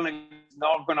that feeling is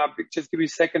not going to be. Just give me a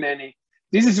second, Annie.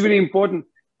 This is really important.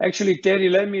 Actually, Teddy,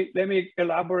 let me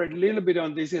elaborate a little bit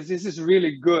on this, because this is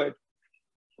really good.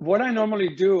 What I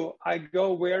normally do, I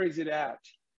go, where is it at?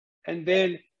 And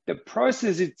then the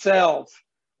process itself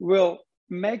will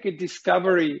make a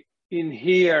discovery in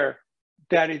here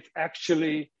that it's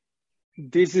actually,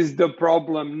 this is the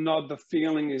problem, not the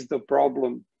feeling is the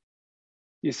problem.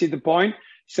 You see the point?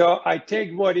 So I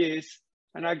take what is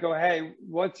and I go, hey,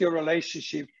 what's your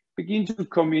relationship? Begin to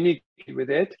communicate with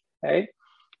it, hey?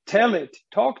 Tell it,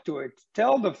 talk to it,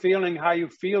 tell the feeling how you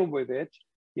feel with it,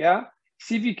 yeah?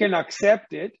 See if you can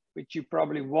accept it, which you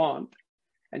probably won't.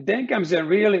 And then comes a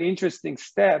really interesting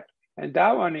step, and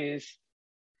that one is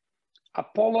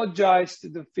apologize to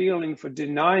the feeling for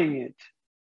denying it.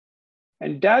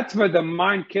 And that's where the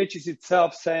mind catches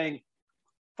itself saying,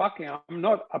 fucking, I'm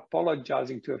not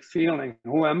apologizing to a feeling.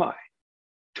 Who am I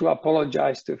to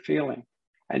apologize to a feeling?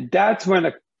 And that's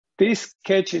when this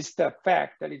catches the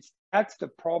fact that that's the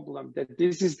problem, that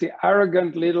this is the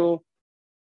arrogant little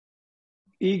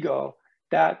ego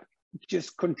that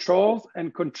just controls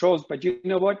and controls. But you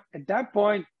know what? At that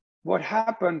point, what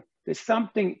happened there's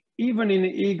something even in the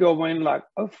ego when like,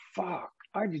 oh, fuck,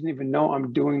 I didn't even know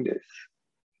I'm doing this.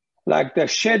 Like the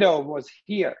shadow was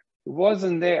here. It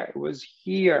wasn't there. It was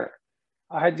here.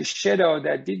 I had the shadow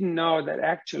that didn't know that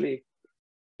actually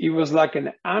it was like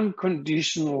an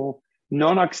unconditional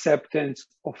non-acceptance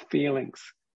of feelings.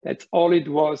 That's all it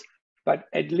was. But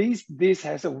at least this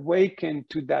has awakened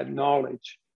to that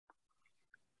knowledge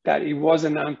that it was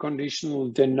an unconditional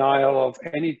denial of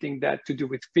anything that to do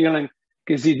with feeling,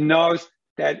 because it knows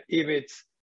that if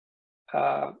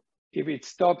it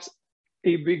stops,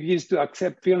 it begins to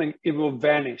accept feeling, it will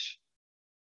vanish.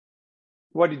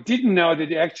 What it didn't know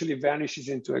that it actually vanishes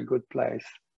into a good place.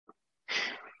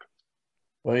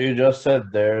 Well, you just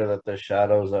said there that the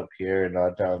shadow's up here,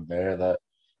 not down there. That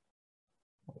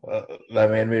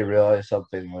made me realize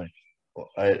something.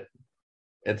 Like,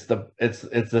 it's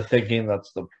the thinking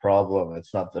that's the problem.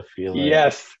 It's not the feeling.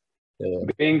 Yes, yeah.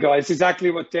 Bingo. It's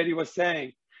exactly what Teddy was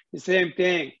saying. The same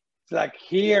thing. It's like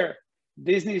here,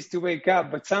 this needs to wake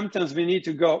up, but sometimes we need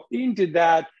to go into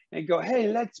that and go, hey,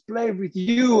 let's play with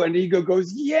you. And the ego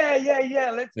goes, yeah,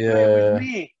 let's play with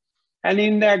me. And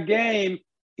in that game,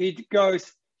 it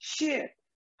goes, shit,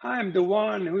 I'm the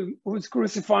one who's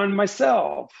crucifying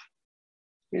myself.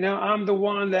 I'm the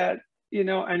one that,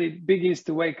 and it begins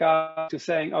to wake up to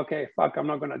saying, okay, fuck, I'm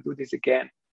not going to do this again.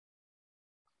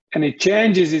 And it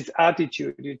changes its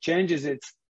attitude. It changes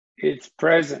its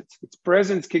presence. Its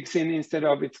presence kicks in instead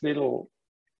of its little,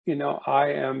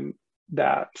 I am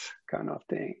that kind of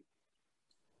thing.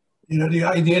 The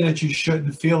idea that you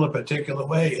shouldn't feel a particular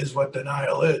way is what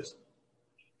denial is.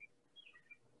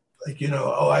 Like,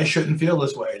 I shouldn't feel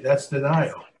this way. That's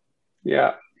denial.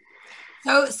 Yeah.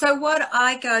 So what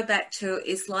I go back to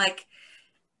is like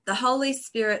the Holy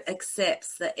Spirit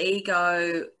accepts, the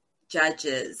ego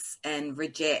judges and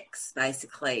rejects,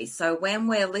 basically. So when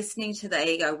we're listening to the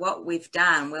ego, what we've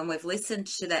done, when we've listened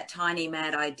to that tiny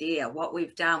mad idea, what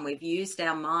we've done, we've used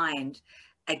our mind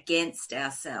against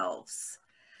ourselves.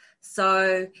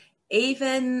 So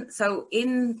in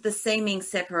the seeming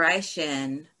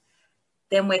separation,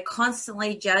 then we're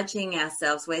constantly judging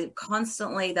ourselves.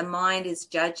 The mind is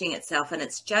judging itself, and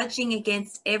it's judging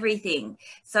against everything.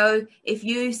 So if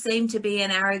you seem to be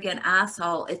an arrogant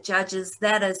asshole, it judges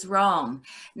that as wrong.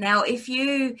 Now, if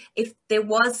there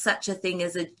was such a thing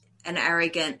as an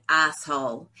arrogant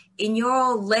asshole, in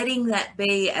your letting that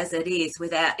be as it is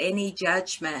without any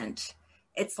judgment,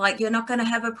 it's like you're not going to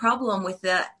have a problem with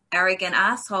the arrogant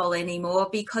asshole anymore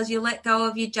because you let go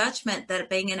of your judgment that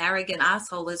being an arrogant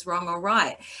asshole is wrong or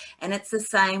right. And it's the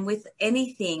same with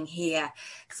anything here.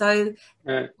 So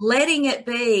letting it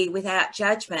be without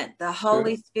judgment, the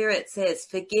Holy Spirit says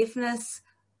forgiveness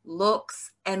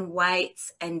looks and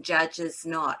waits and judges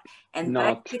not. And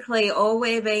basically all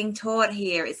we're being taught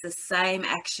here is the same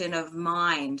action of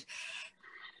mind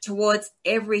towards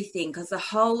everything, because the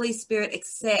Holy Spirit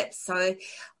accepts. So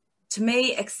to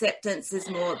me, acceptance is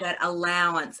more that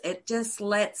allowance. It just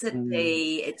lets it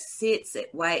be. It sits,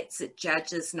 it waits, it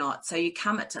judges not. So you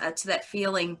come to that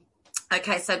feeling.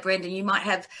 Okay, so Brendan, you might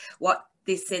have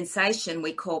this sensation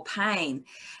we call pain.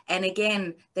 And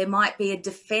again, there might be a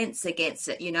defense against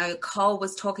it. Cole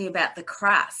was talking about the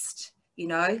crust,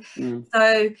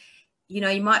 So,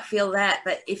 you might feel that.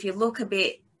 But if you look a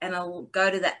bit, and I'll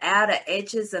go to the outer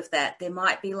edges of that, there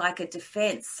might be like a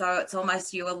defense. So it's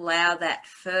almost you allow that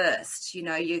first,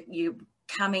 you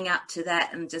coming up to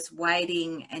that and just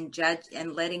waiting and judge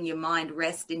and letting your mind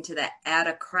rest into that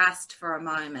outer crust for a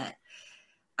moment.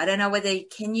 I don't know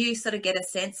can you sort of get a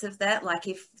sense of that? Like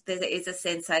if there is a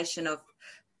sensation of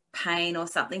pain or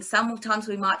something, sometimes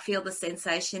we might feel the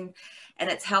sensation, and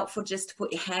it's helpful just to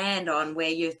put your hand on where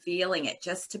you're feeling it,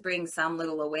 just to bring some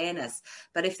little awareness.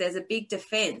 But if there's a big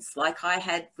defense, like I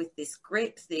had with this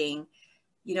grip thing,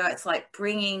 it's like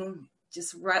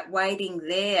waiting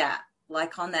there,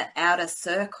 like on that outer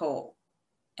circle,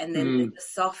 and then the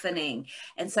softening.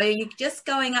 And so you're just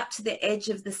going up to the edge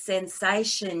of the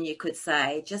sensation, you could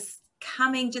say, just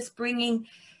bringing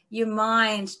your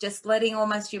mind, just letting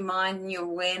almost your mind and your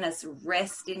awareness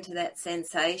rest into that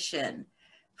sensation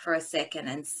for a second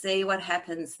and see what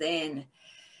happens then.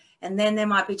 And then there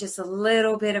might be just a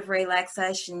little bit of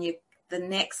relaxation. The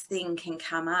next thing can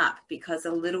come up because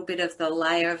a little bit of the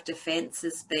layer of defense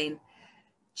has been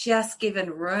just given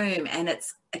room, and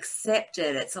it's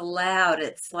accepted, it's allowed.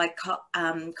 It's like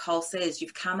Cole says,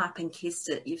 you've come up and kissed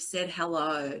it. You've said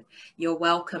hello. You're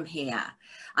welcome here.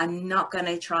 I'm not going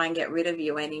to try and get rid of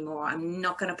you anymore. I'm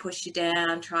not going to push you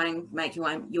down, try and make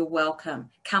you you're welcome.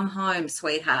 Come home,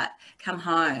 sweetheart. Come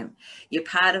home. You're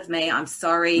part of me. I'm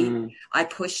sorry I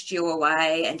pushed you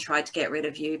away and tried to get rid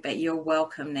of you, but you're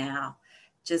welcome now.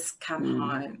 Just come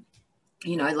home.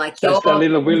 You know, like just a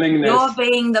little willingness. You're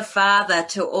being the father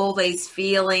to all these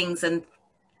feelings and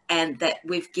that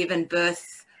we've given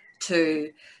birth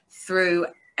to through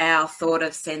our thought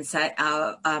of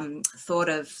thought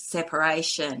of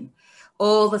separation.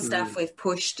 All the stuff we've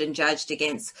pushed and judged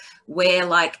against, we're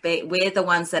the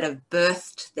ones that have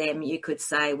birthed them, you could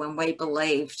say, when we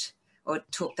believed or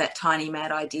took that tiny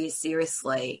mad idea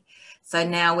seriously. So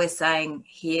now we're saying,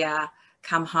 here,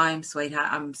 come home,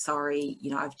 sweetheart, I'm sorry,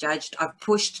 you know, I've judged, I've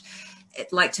pushed.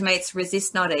 Like, to me, it's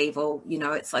resist not evil. You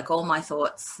know, it's like all my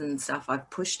thoughts and stuff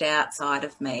I've pushed outside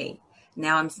of me.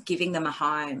 Now I'm giving them a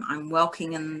home. I'm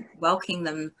welcoming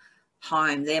them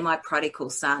home. They're my prodigal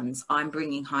sons. I'm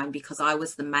bringing home because I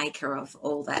was the maker of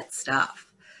all that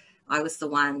stuff. I was the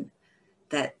one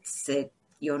that said,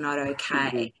 you're not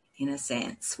okay, in a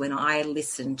sense, when I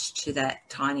listened to that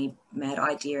tiny mad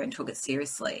idea and took it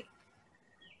seriously.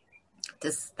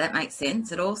 Does that make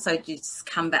sense? It also just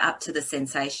come back up to the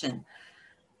sensation.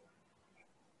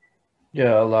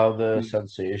 Yeah, allow the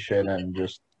sensation and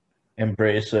just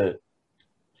embrace it.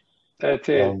 That's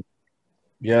it.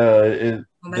 This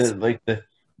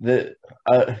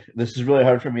is really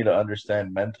hard for me to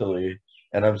understand mentally,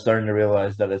 and I'm starting to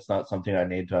realize that it's not something I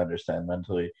need to understand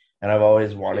mentally. And I've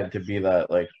always wanted to be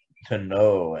that, like, to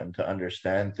know and to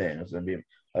understand things and be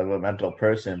a mental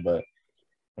person, but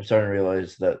I'm starting to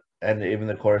realize that, and even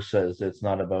the Course says it's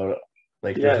not about,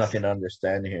 like, there's nothing to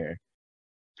understand here.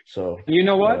 So you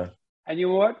know what? And you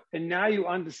know what? And now you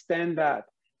understand that.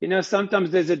 You know,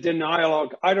 sometimes there's a denial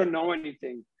of, I don't know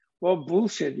anything. Well,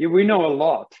 bullshit. We know a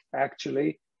lot,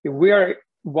 actually. If we are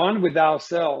one with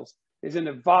ourselves, there's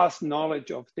a vast knowledge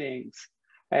of things.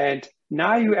 And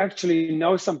now you actually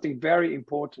know something very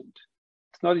important.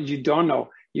 It's not that you don't know.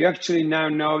 You actually now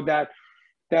know that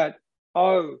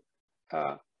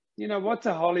you know, what's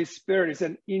the Holy Spirit? It's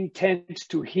an intent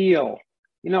to heal.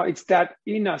 You know, it's that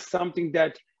inner something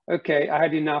that, okay, I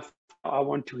had enough. I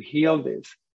want to heal this.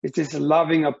 It's this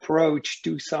loving approach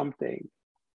to something.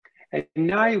 And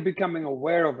now you're becoming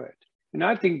aware of it. And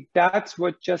I think that's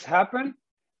what just happened.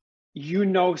 You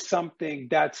know something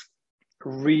that's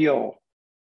real.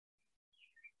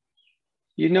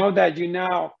 You know that you're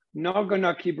now not going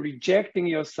to keep rejecting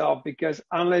yourself, because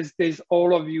unless there's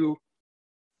all of you,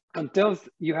 until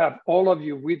you have all of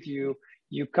you with you,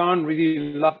 you can't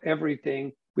really love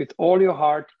everything with all your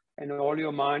heart and all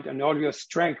your mind and all your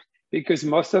strength, because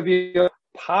most of your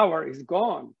power is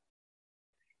gone.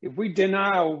 If we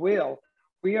deny our will,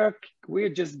 we are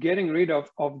just getting rid of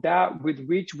that with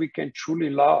which we can truly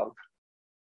love.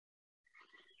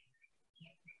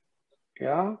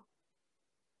 Yeah?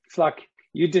 It's like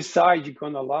you decide you're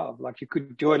going to love. Like, you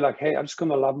could do it like, hey, I'm just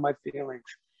going to love my feelings.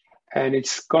 And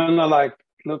it's going to like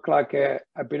look like a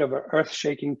bit of an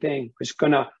earth-shaking thing. It's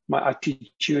going to, my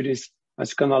attitude is,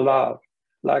 it's going to love.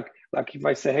 Like if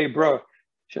I say, hey, bro,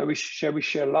 shall we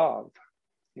share love?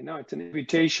 You know, it's an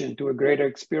invitation to a greater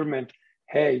experiment.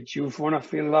 Hey, do you want to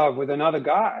feel love with another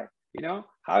guy? You know,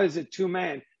 how is it two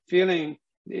men feeling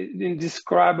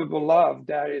indescribable love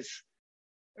that is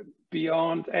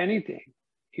beyond anything?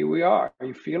 Here we are.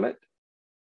 You feel it?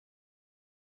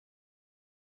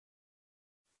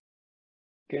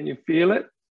 Can you feel it?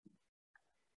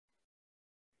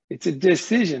 It's a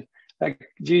decision. Like,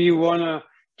 do you wanna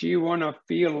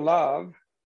feel love?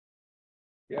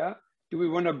 Yeah. Do we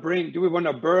want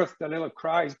to birth the little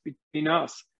Christ between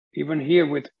us, even here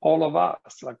with all of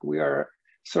us? Like, we are a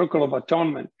circle of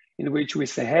atonement in which we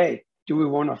say, hey, do we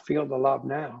want to feel the love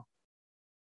now?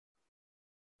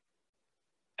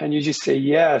 And you just say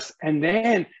yes. And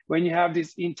then when you have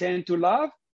this intent to love,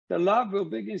 the love will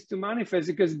begin to manifest,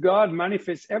 because God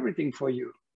manifests everything for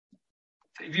you.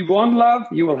 If you want love,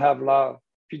 you will have love.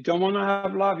 If you don't want to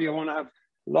have love, you want to have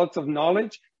lots of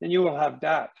knowledge, then you will have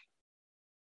that.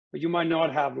 But you might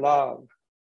not have love,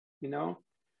 you know?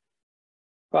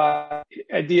 But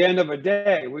at the end of the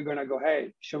day, we're going to go,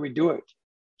 hey, shall we do it?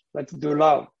 Let's do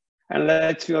love. And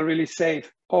let's feel really safe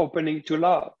opening to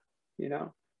love, you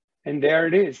know? And there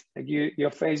it is. Like,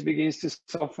 your face begins to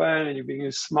soften and you begin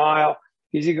to smile.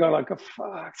 You go like, oh,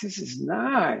 fuck, this is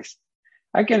nice.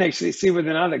 I can actually see with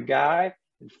another guy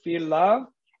and feel love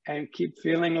and keep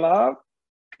feeling love.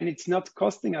 And it's not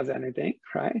costing us anything,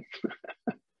 right?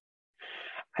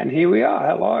 And here we are.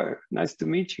 Hello, nice to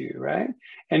meet you, right?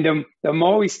 And the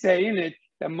more we stay in it,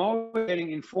 the more we're getting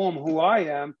informed who I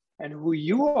am and who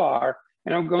you are.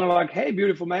 And I'm going like, hey,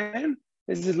 beautiful man,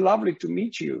 this is lovely to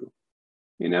meet you.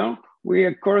 You know, we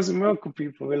are Course in Miracles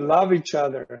people. We love each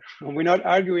other. And we're not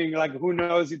arguing like who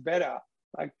knows it better.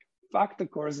 Like, fuck the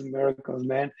Course in Miracles,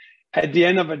 man. At the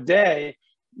end of the day,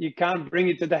 you can't bring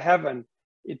it to the heaven.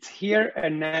 It's here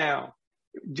and now.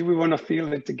 do we want to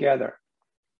feel it together?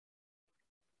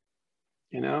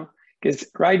 You know, because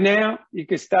right now you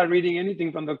can start reading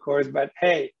anything from the Course, but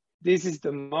hey, this is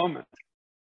the moment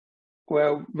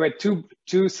where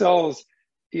two souls,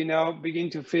 you know, begin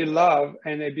to feel love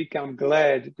and they become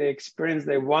glad. They experience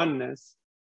their oneness,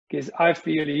 because I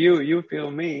feel you, you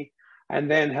feel me, and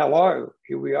then hello,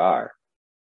 here we are.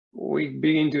 We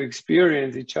begin to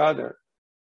experience each other,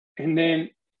 and then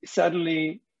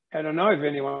suddenly, I don't know if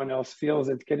anyone else feels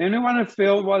it. Can anyone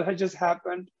feel what had just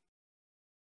happened?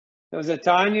 There was a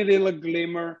tiny little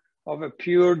glimmer of a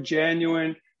pure,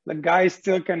 genuine. The guy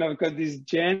still kind of got this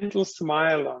gentle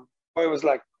smile on. I was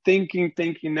like thinking.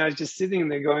 Now he's just sitting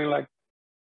there going like,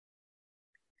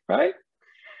 right?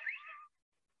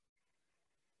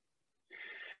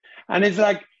 And it's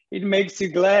like, it makes you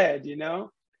glad, you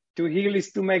know? To heal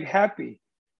is to make happy.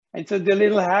 And so the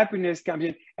little happiness comes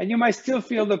in. And you might still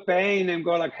feel the pain and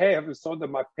go like, hey, I haven't solved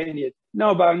my pain yet.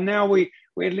 No, but now we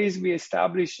at least be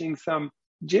establishing some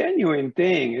genuine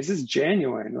thing. This is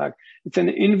genuine. Like, it's an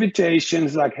invitation.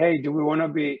 It's like, hey, do we want to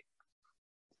be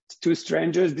two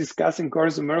strangers discussing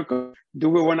Course of Miracles? Do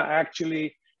we want to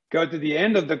actually go to the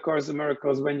end of the Course of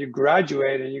Miracles when you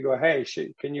graduate and you go, hey,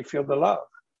 can you feel the love?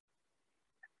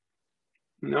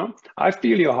 No, I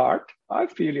feel your heart. I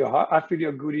feel your heart. I feel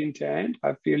your good intent.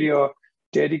 I feel your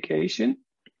dedication.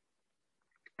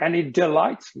 And it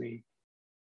delights me.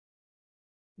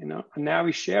 You know, and now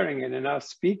we're sharing it and I'll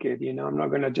speak it. You know, I'm not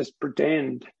going to just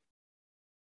pretend.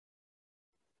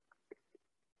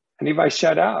 And if I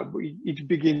shut up, it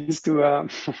begins to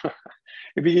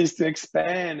it begins to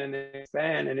expand and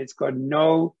expand, and it's got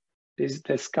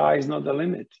the sky is not the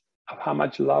limit of how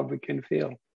much love we can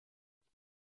feel.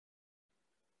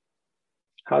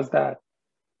 How's that?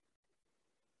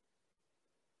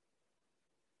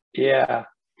 Yeah,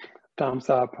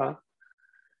 thumbs up, huh?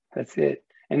 That's it.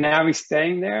 And now we're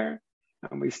staying there,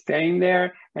 and we're staying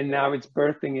there, and now it's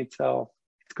birthing itself.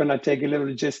 It's going to take a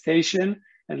little gestation,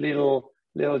 a little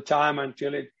time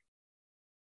until it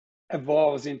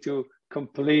evolves into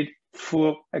complete,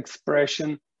 full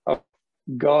expression of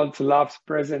God's love's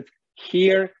presence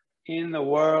here in the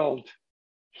world,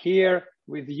 here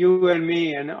with you and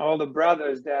me and all the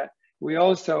brothers that we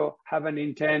also have an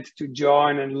intent to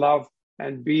join and love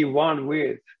and be one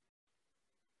with.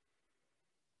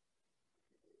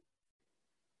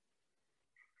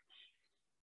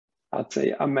 I'd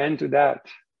say amen to that.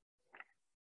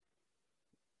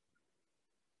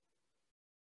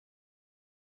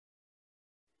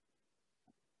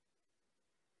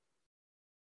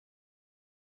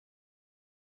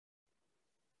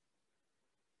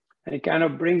 And it kind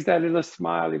of brings that little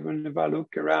smile. Even if I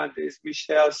look around,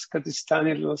 Michelle's got this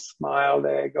tiny little smile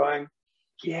there going,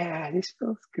 yeah, this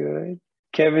feels good.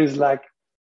 Kevin's like,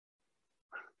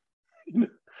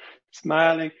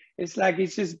 smiling. It's like it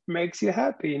just makes you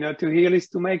happy. You know, to heal is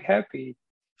to make happy.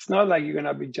 It's not like you're going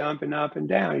to be jumping up and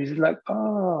down. You're just like,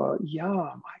 oh, yeah,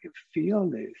 I can feel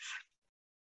this.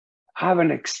 I have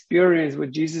an experience where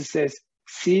Jesus says,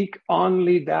 seek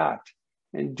only that.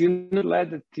 And do not let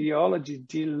the theology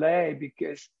delay,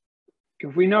 because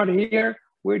if we're not here,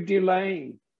 we're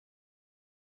delaying.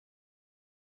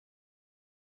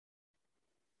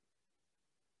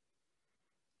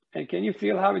 And can you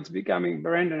feel how it's becoming,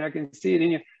 Brendan? I can see it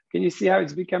in you. Can you see how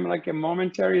it's becoming like a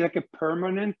momentary, like a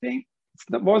permanent thing?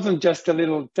 It wasn't just a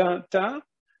little ta-ta,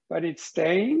 but it's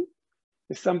staying.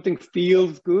 If something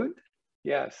feels good,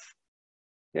 yes.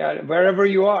 Yeah, wherever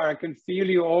you are, I can feel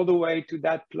you all the way to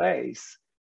that place.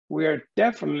 We're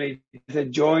definitely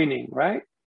joining, right?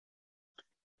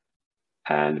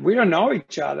 And we don't know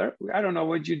each other. I don't know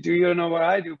what you do, you don't know what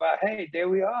I do, but hey, there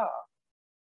we are.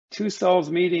 Two souls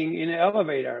meeting in an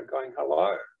elevator going,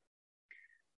 hello.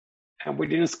 And we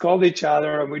didn't scold each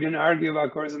other, and we didn't argue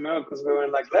about Course in Miracles. We were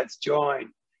like, let's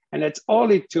join. And that's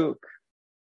all it took.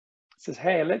 It says,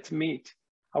 hey, let's meet.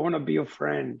 I want to be your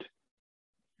friend.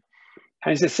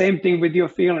 And it's the same thing with your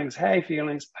feelings. Hey,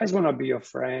 feelings, I just want to be your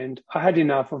friend. I had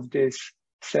enough of this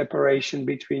separation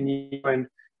between you and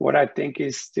what I think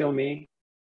is still me.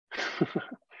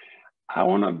 I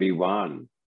want to be one.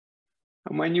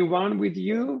 And when you one with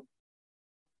you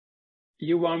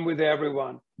one with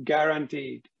everyone,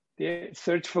 guaranteed. The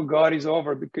search for God is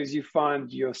over because you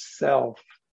find yourself.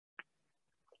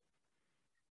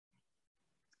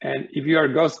 And if you are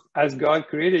God, as God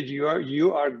created you,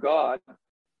 you are God.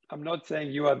 I'm not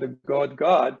saying you are the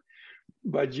God,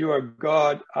 but you are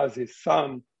God as his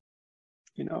son,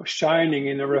 you know, shining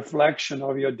in a reflection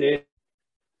of your day.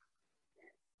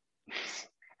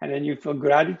 And then you feel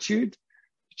gratitude,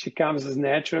 which comes as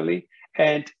naturally.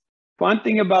 And one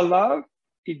thing about love,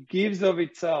 it gives of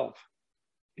itself.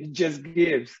 It just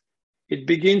gives. It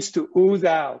begins to ooze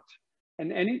out.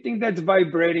 And anything that's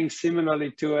vibrating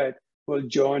similarly to it will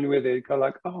join with it. Go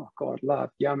like, oh, God,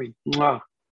 love, yummy. Mwah.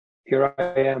 Here I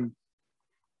am.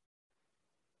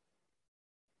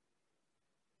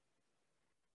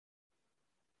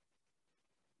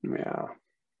 Yeah.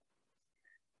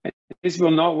 And this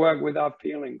will not work without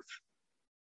feelings.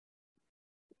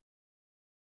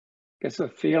 Because a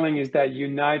feeling is that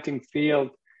uniting field.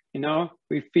 You know,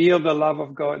 we feel the love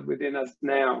of God within us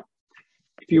now.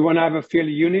 If you want to ever feel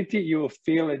unity, you will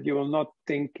feel it. You will not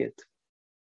think it.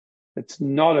 It's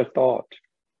not a thought.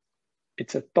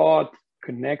 It's a thought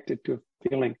connected to a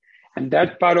feeling. And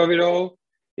that part of it all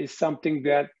is something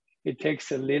that it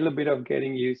takes a little bit of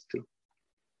getting used to.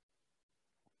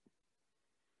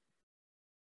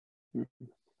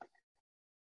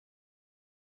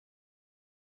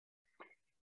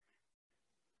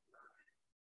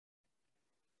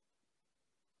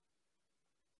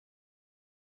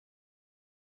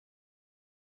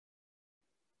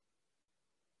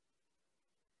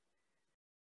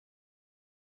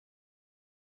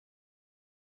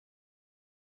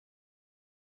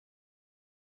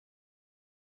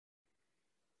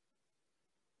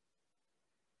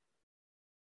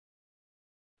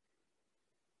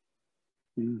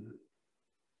 Mm.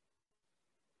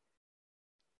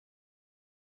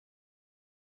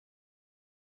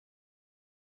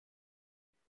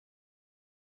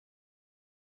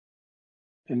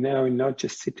 And now we're not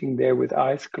just sitting there with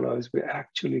eyes closed, we're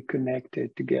actually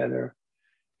connected together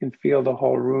and feel the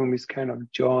whole room is kind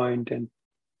of joined and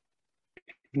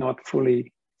not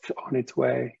fully on its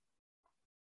way.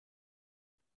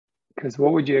 Because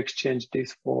what would you exchange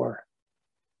this for?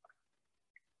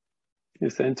 A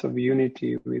sense of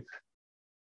unity with,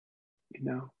 you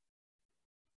know.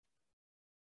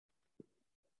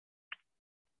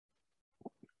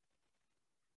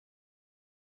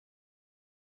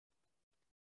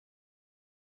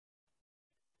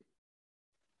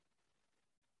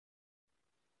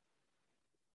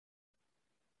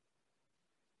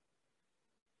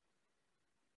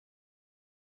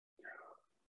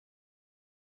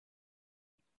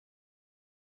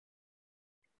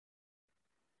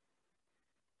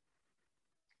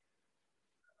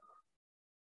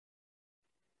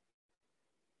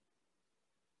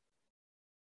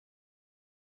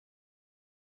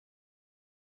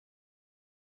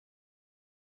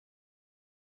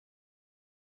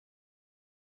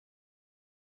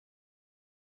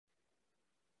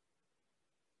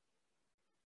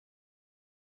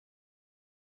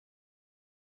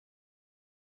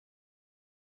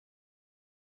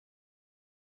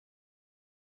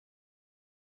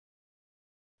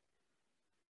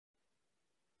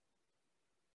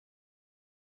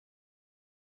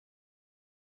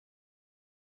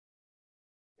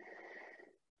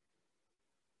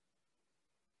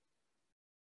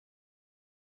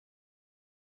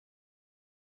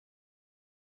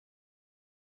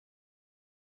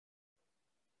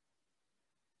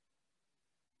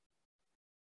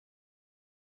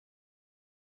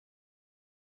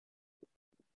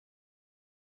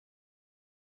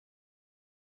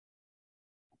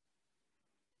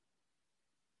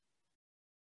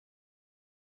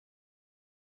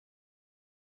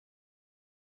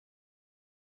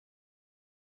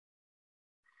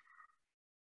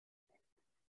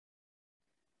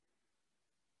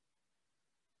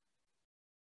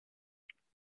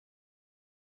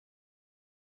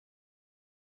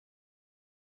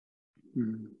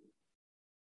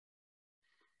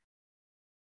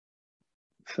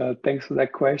 So thanks for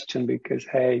that question, because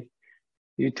hey,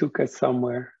 you took us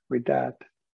somewhere with that.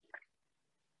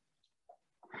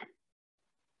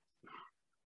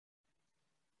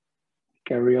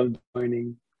 Like a real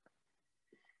joining.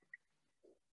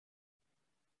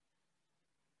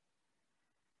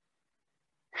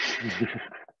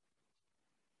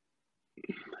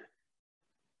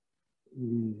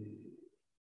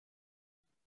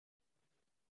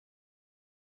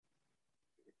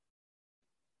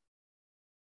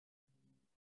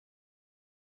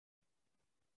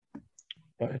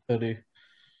 Bye, Teddy.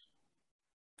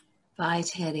 Bye,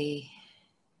 Teddy.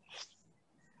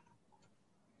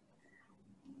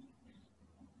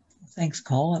 Thanks,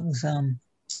 Cole. It was I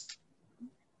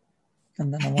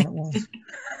don't know what it was.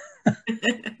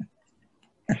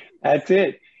 That's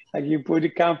it. Like you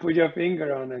can't put your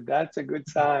finger on it. That's a good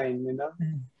sign, you know.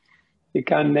 You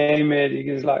can't name it.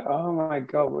 You're just like, oh my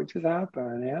God, what just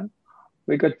happened? Yeah,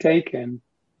 we got taken.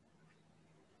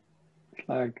 It's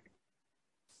like,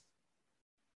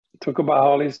 talk about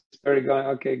Holy Spirit going,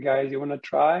 okay, guys, you want to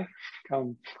try?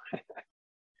 Come.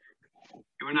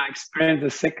 You want to experience the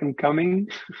second coming?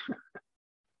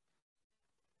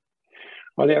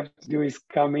 All you have to do is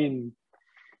come in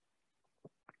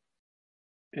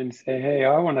and say, hey,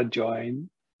 I want to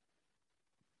join.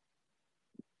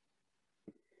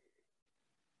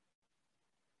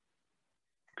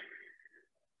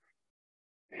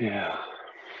 Yeah.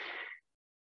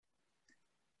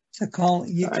 So Cole,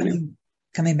 you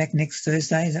coming back next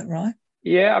Thursday, is that right?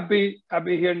 Yeah, I'll be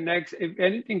here next. If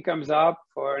anything comes up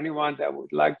for anyone that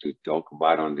would like to talk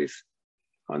about on this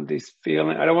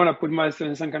feeling, I don't want to put myself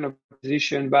in some kind of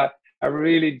position, but I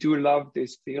really do love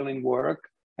this feeling work,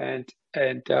 and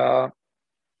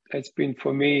it's been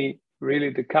for me really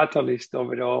the catalyst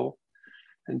of it all.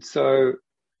 And so,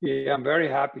 yeah, I'm very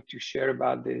happy to share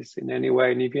about this in any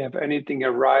way. And if you have anything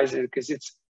arising, because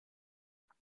it's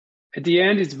at the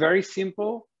end, it's very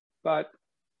simple, but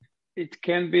it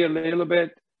can be a little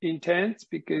bit intense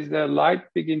because the light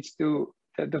begins to,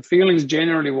 the feelings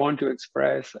generally want to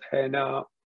express, and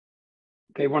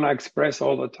they want to express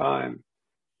all the time.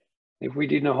 If we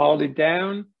didn't hold it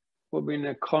down, we'll be in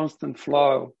a constant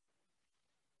flow,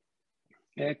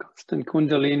 a constant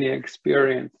Kundalini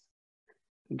experience.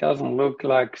 It doesn't look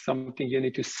like something you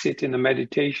need to sit in a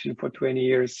meditation for 20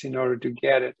 years in order to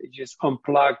get it. It just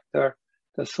unplugs the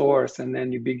source, and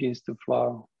then it begins to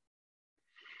flow.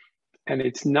 And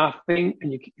it's nothing,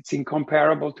 and it's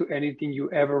incomparable to anything you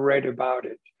ever read about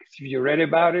it. Because if you read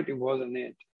about it, it wasn't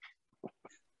it.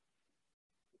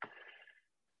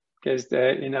 Because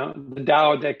the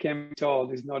Tao that can be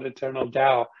told is not eternal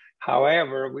Tao.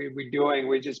 However,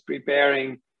 we're just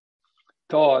preparing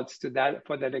thoughts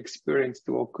for that experience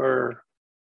to occur.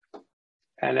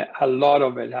 And a lot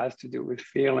of it has to do with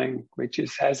feeling, which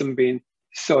hasn't been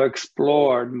so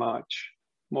explored much.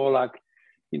 More like,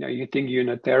 you think you're in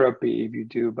a therapy if you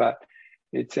do, but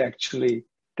it's actually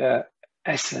the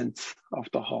essence of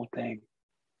the whole thing.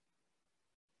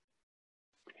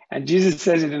 And Jesus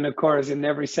says it in the chorus in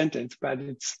every sentence, but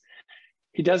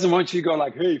he doesn't want you to go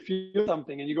like, hey, feel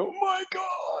something, and you go, oh my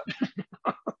God.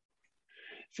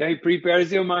 So he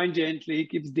prepares your mind gently, he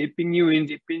keeps dipping you in,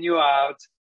 dipping you out.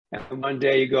 And one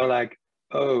day you go like,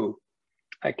 oh,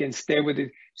 I can stay with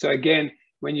it. So again,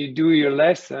 when you do your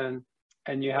lesson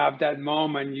and you have that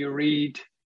moment, you read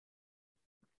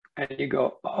and you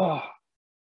go, oh,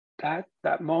 that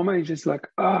moment is just like,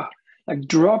 like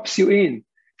drops you in.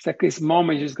 It's like this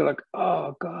moment, you just go like,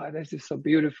 oh God, this is so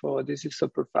beautiful. This is so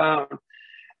profound.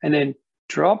 And then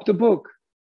drop the book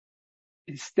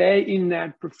and stay in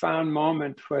that profound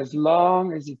moment for as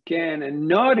long as you can, and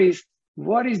notice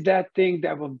what is that thing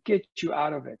that will get you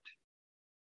out of it.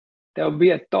 There will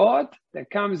be a thought that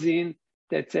comes in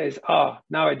that says, oh,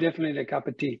 now I definitely need a cup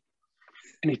of tea.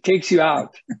 And it takes you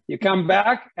out. You come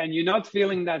back and you're not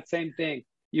feeling that same thing.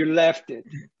 You left it.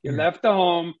 You left the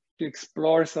home to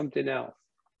explore something else.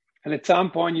 And at some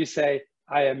point you say,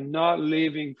 I am not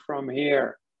leaving from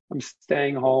here. I'm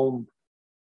staying home.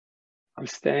 I'm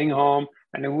staying home.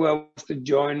 And whoever wants to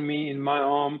join me in my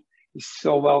home is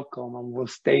so welcome, and we'll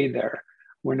stay there.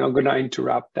 We're not going to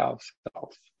interrupt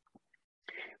ourselves.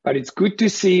 But it's good to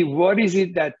see what is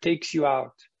it that takes you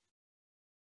out.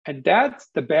 And that's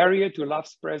the barrier to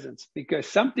love's presence, because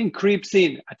something creeps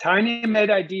in, a tiny mad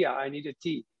idea, I need a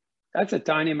tea. That's a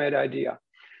tiny mad idea,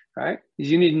 right?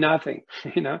 You need nothing,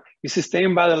 You're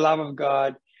sustained by the love of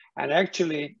God. And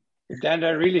actually, if that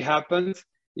really happens,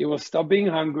 you will stop being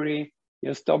hungry,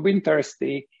 you'll stop being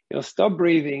thirsty, you'll stop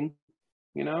breathing,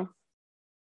 You'll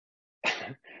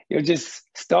just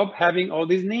stop having all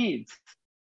these needs.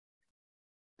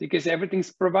 Because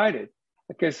everything's provided.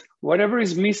 Because whatever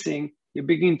is missing, you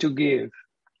begin to give.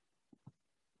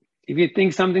 If you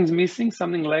think something's missing,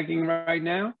 something lacking right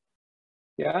now,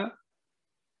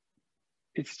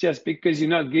 it's just because you're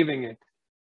not giving it.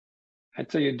 And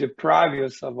so you deprive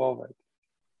yourself of it.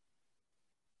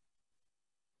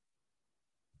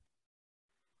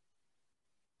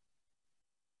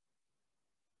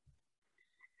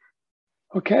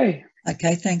 Okay.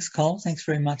 Okay, thanks, Cole. Thanks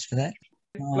very much for that.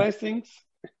 Blessings.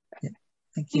 Yeah,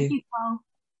 thank you. Thank you, Cole.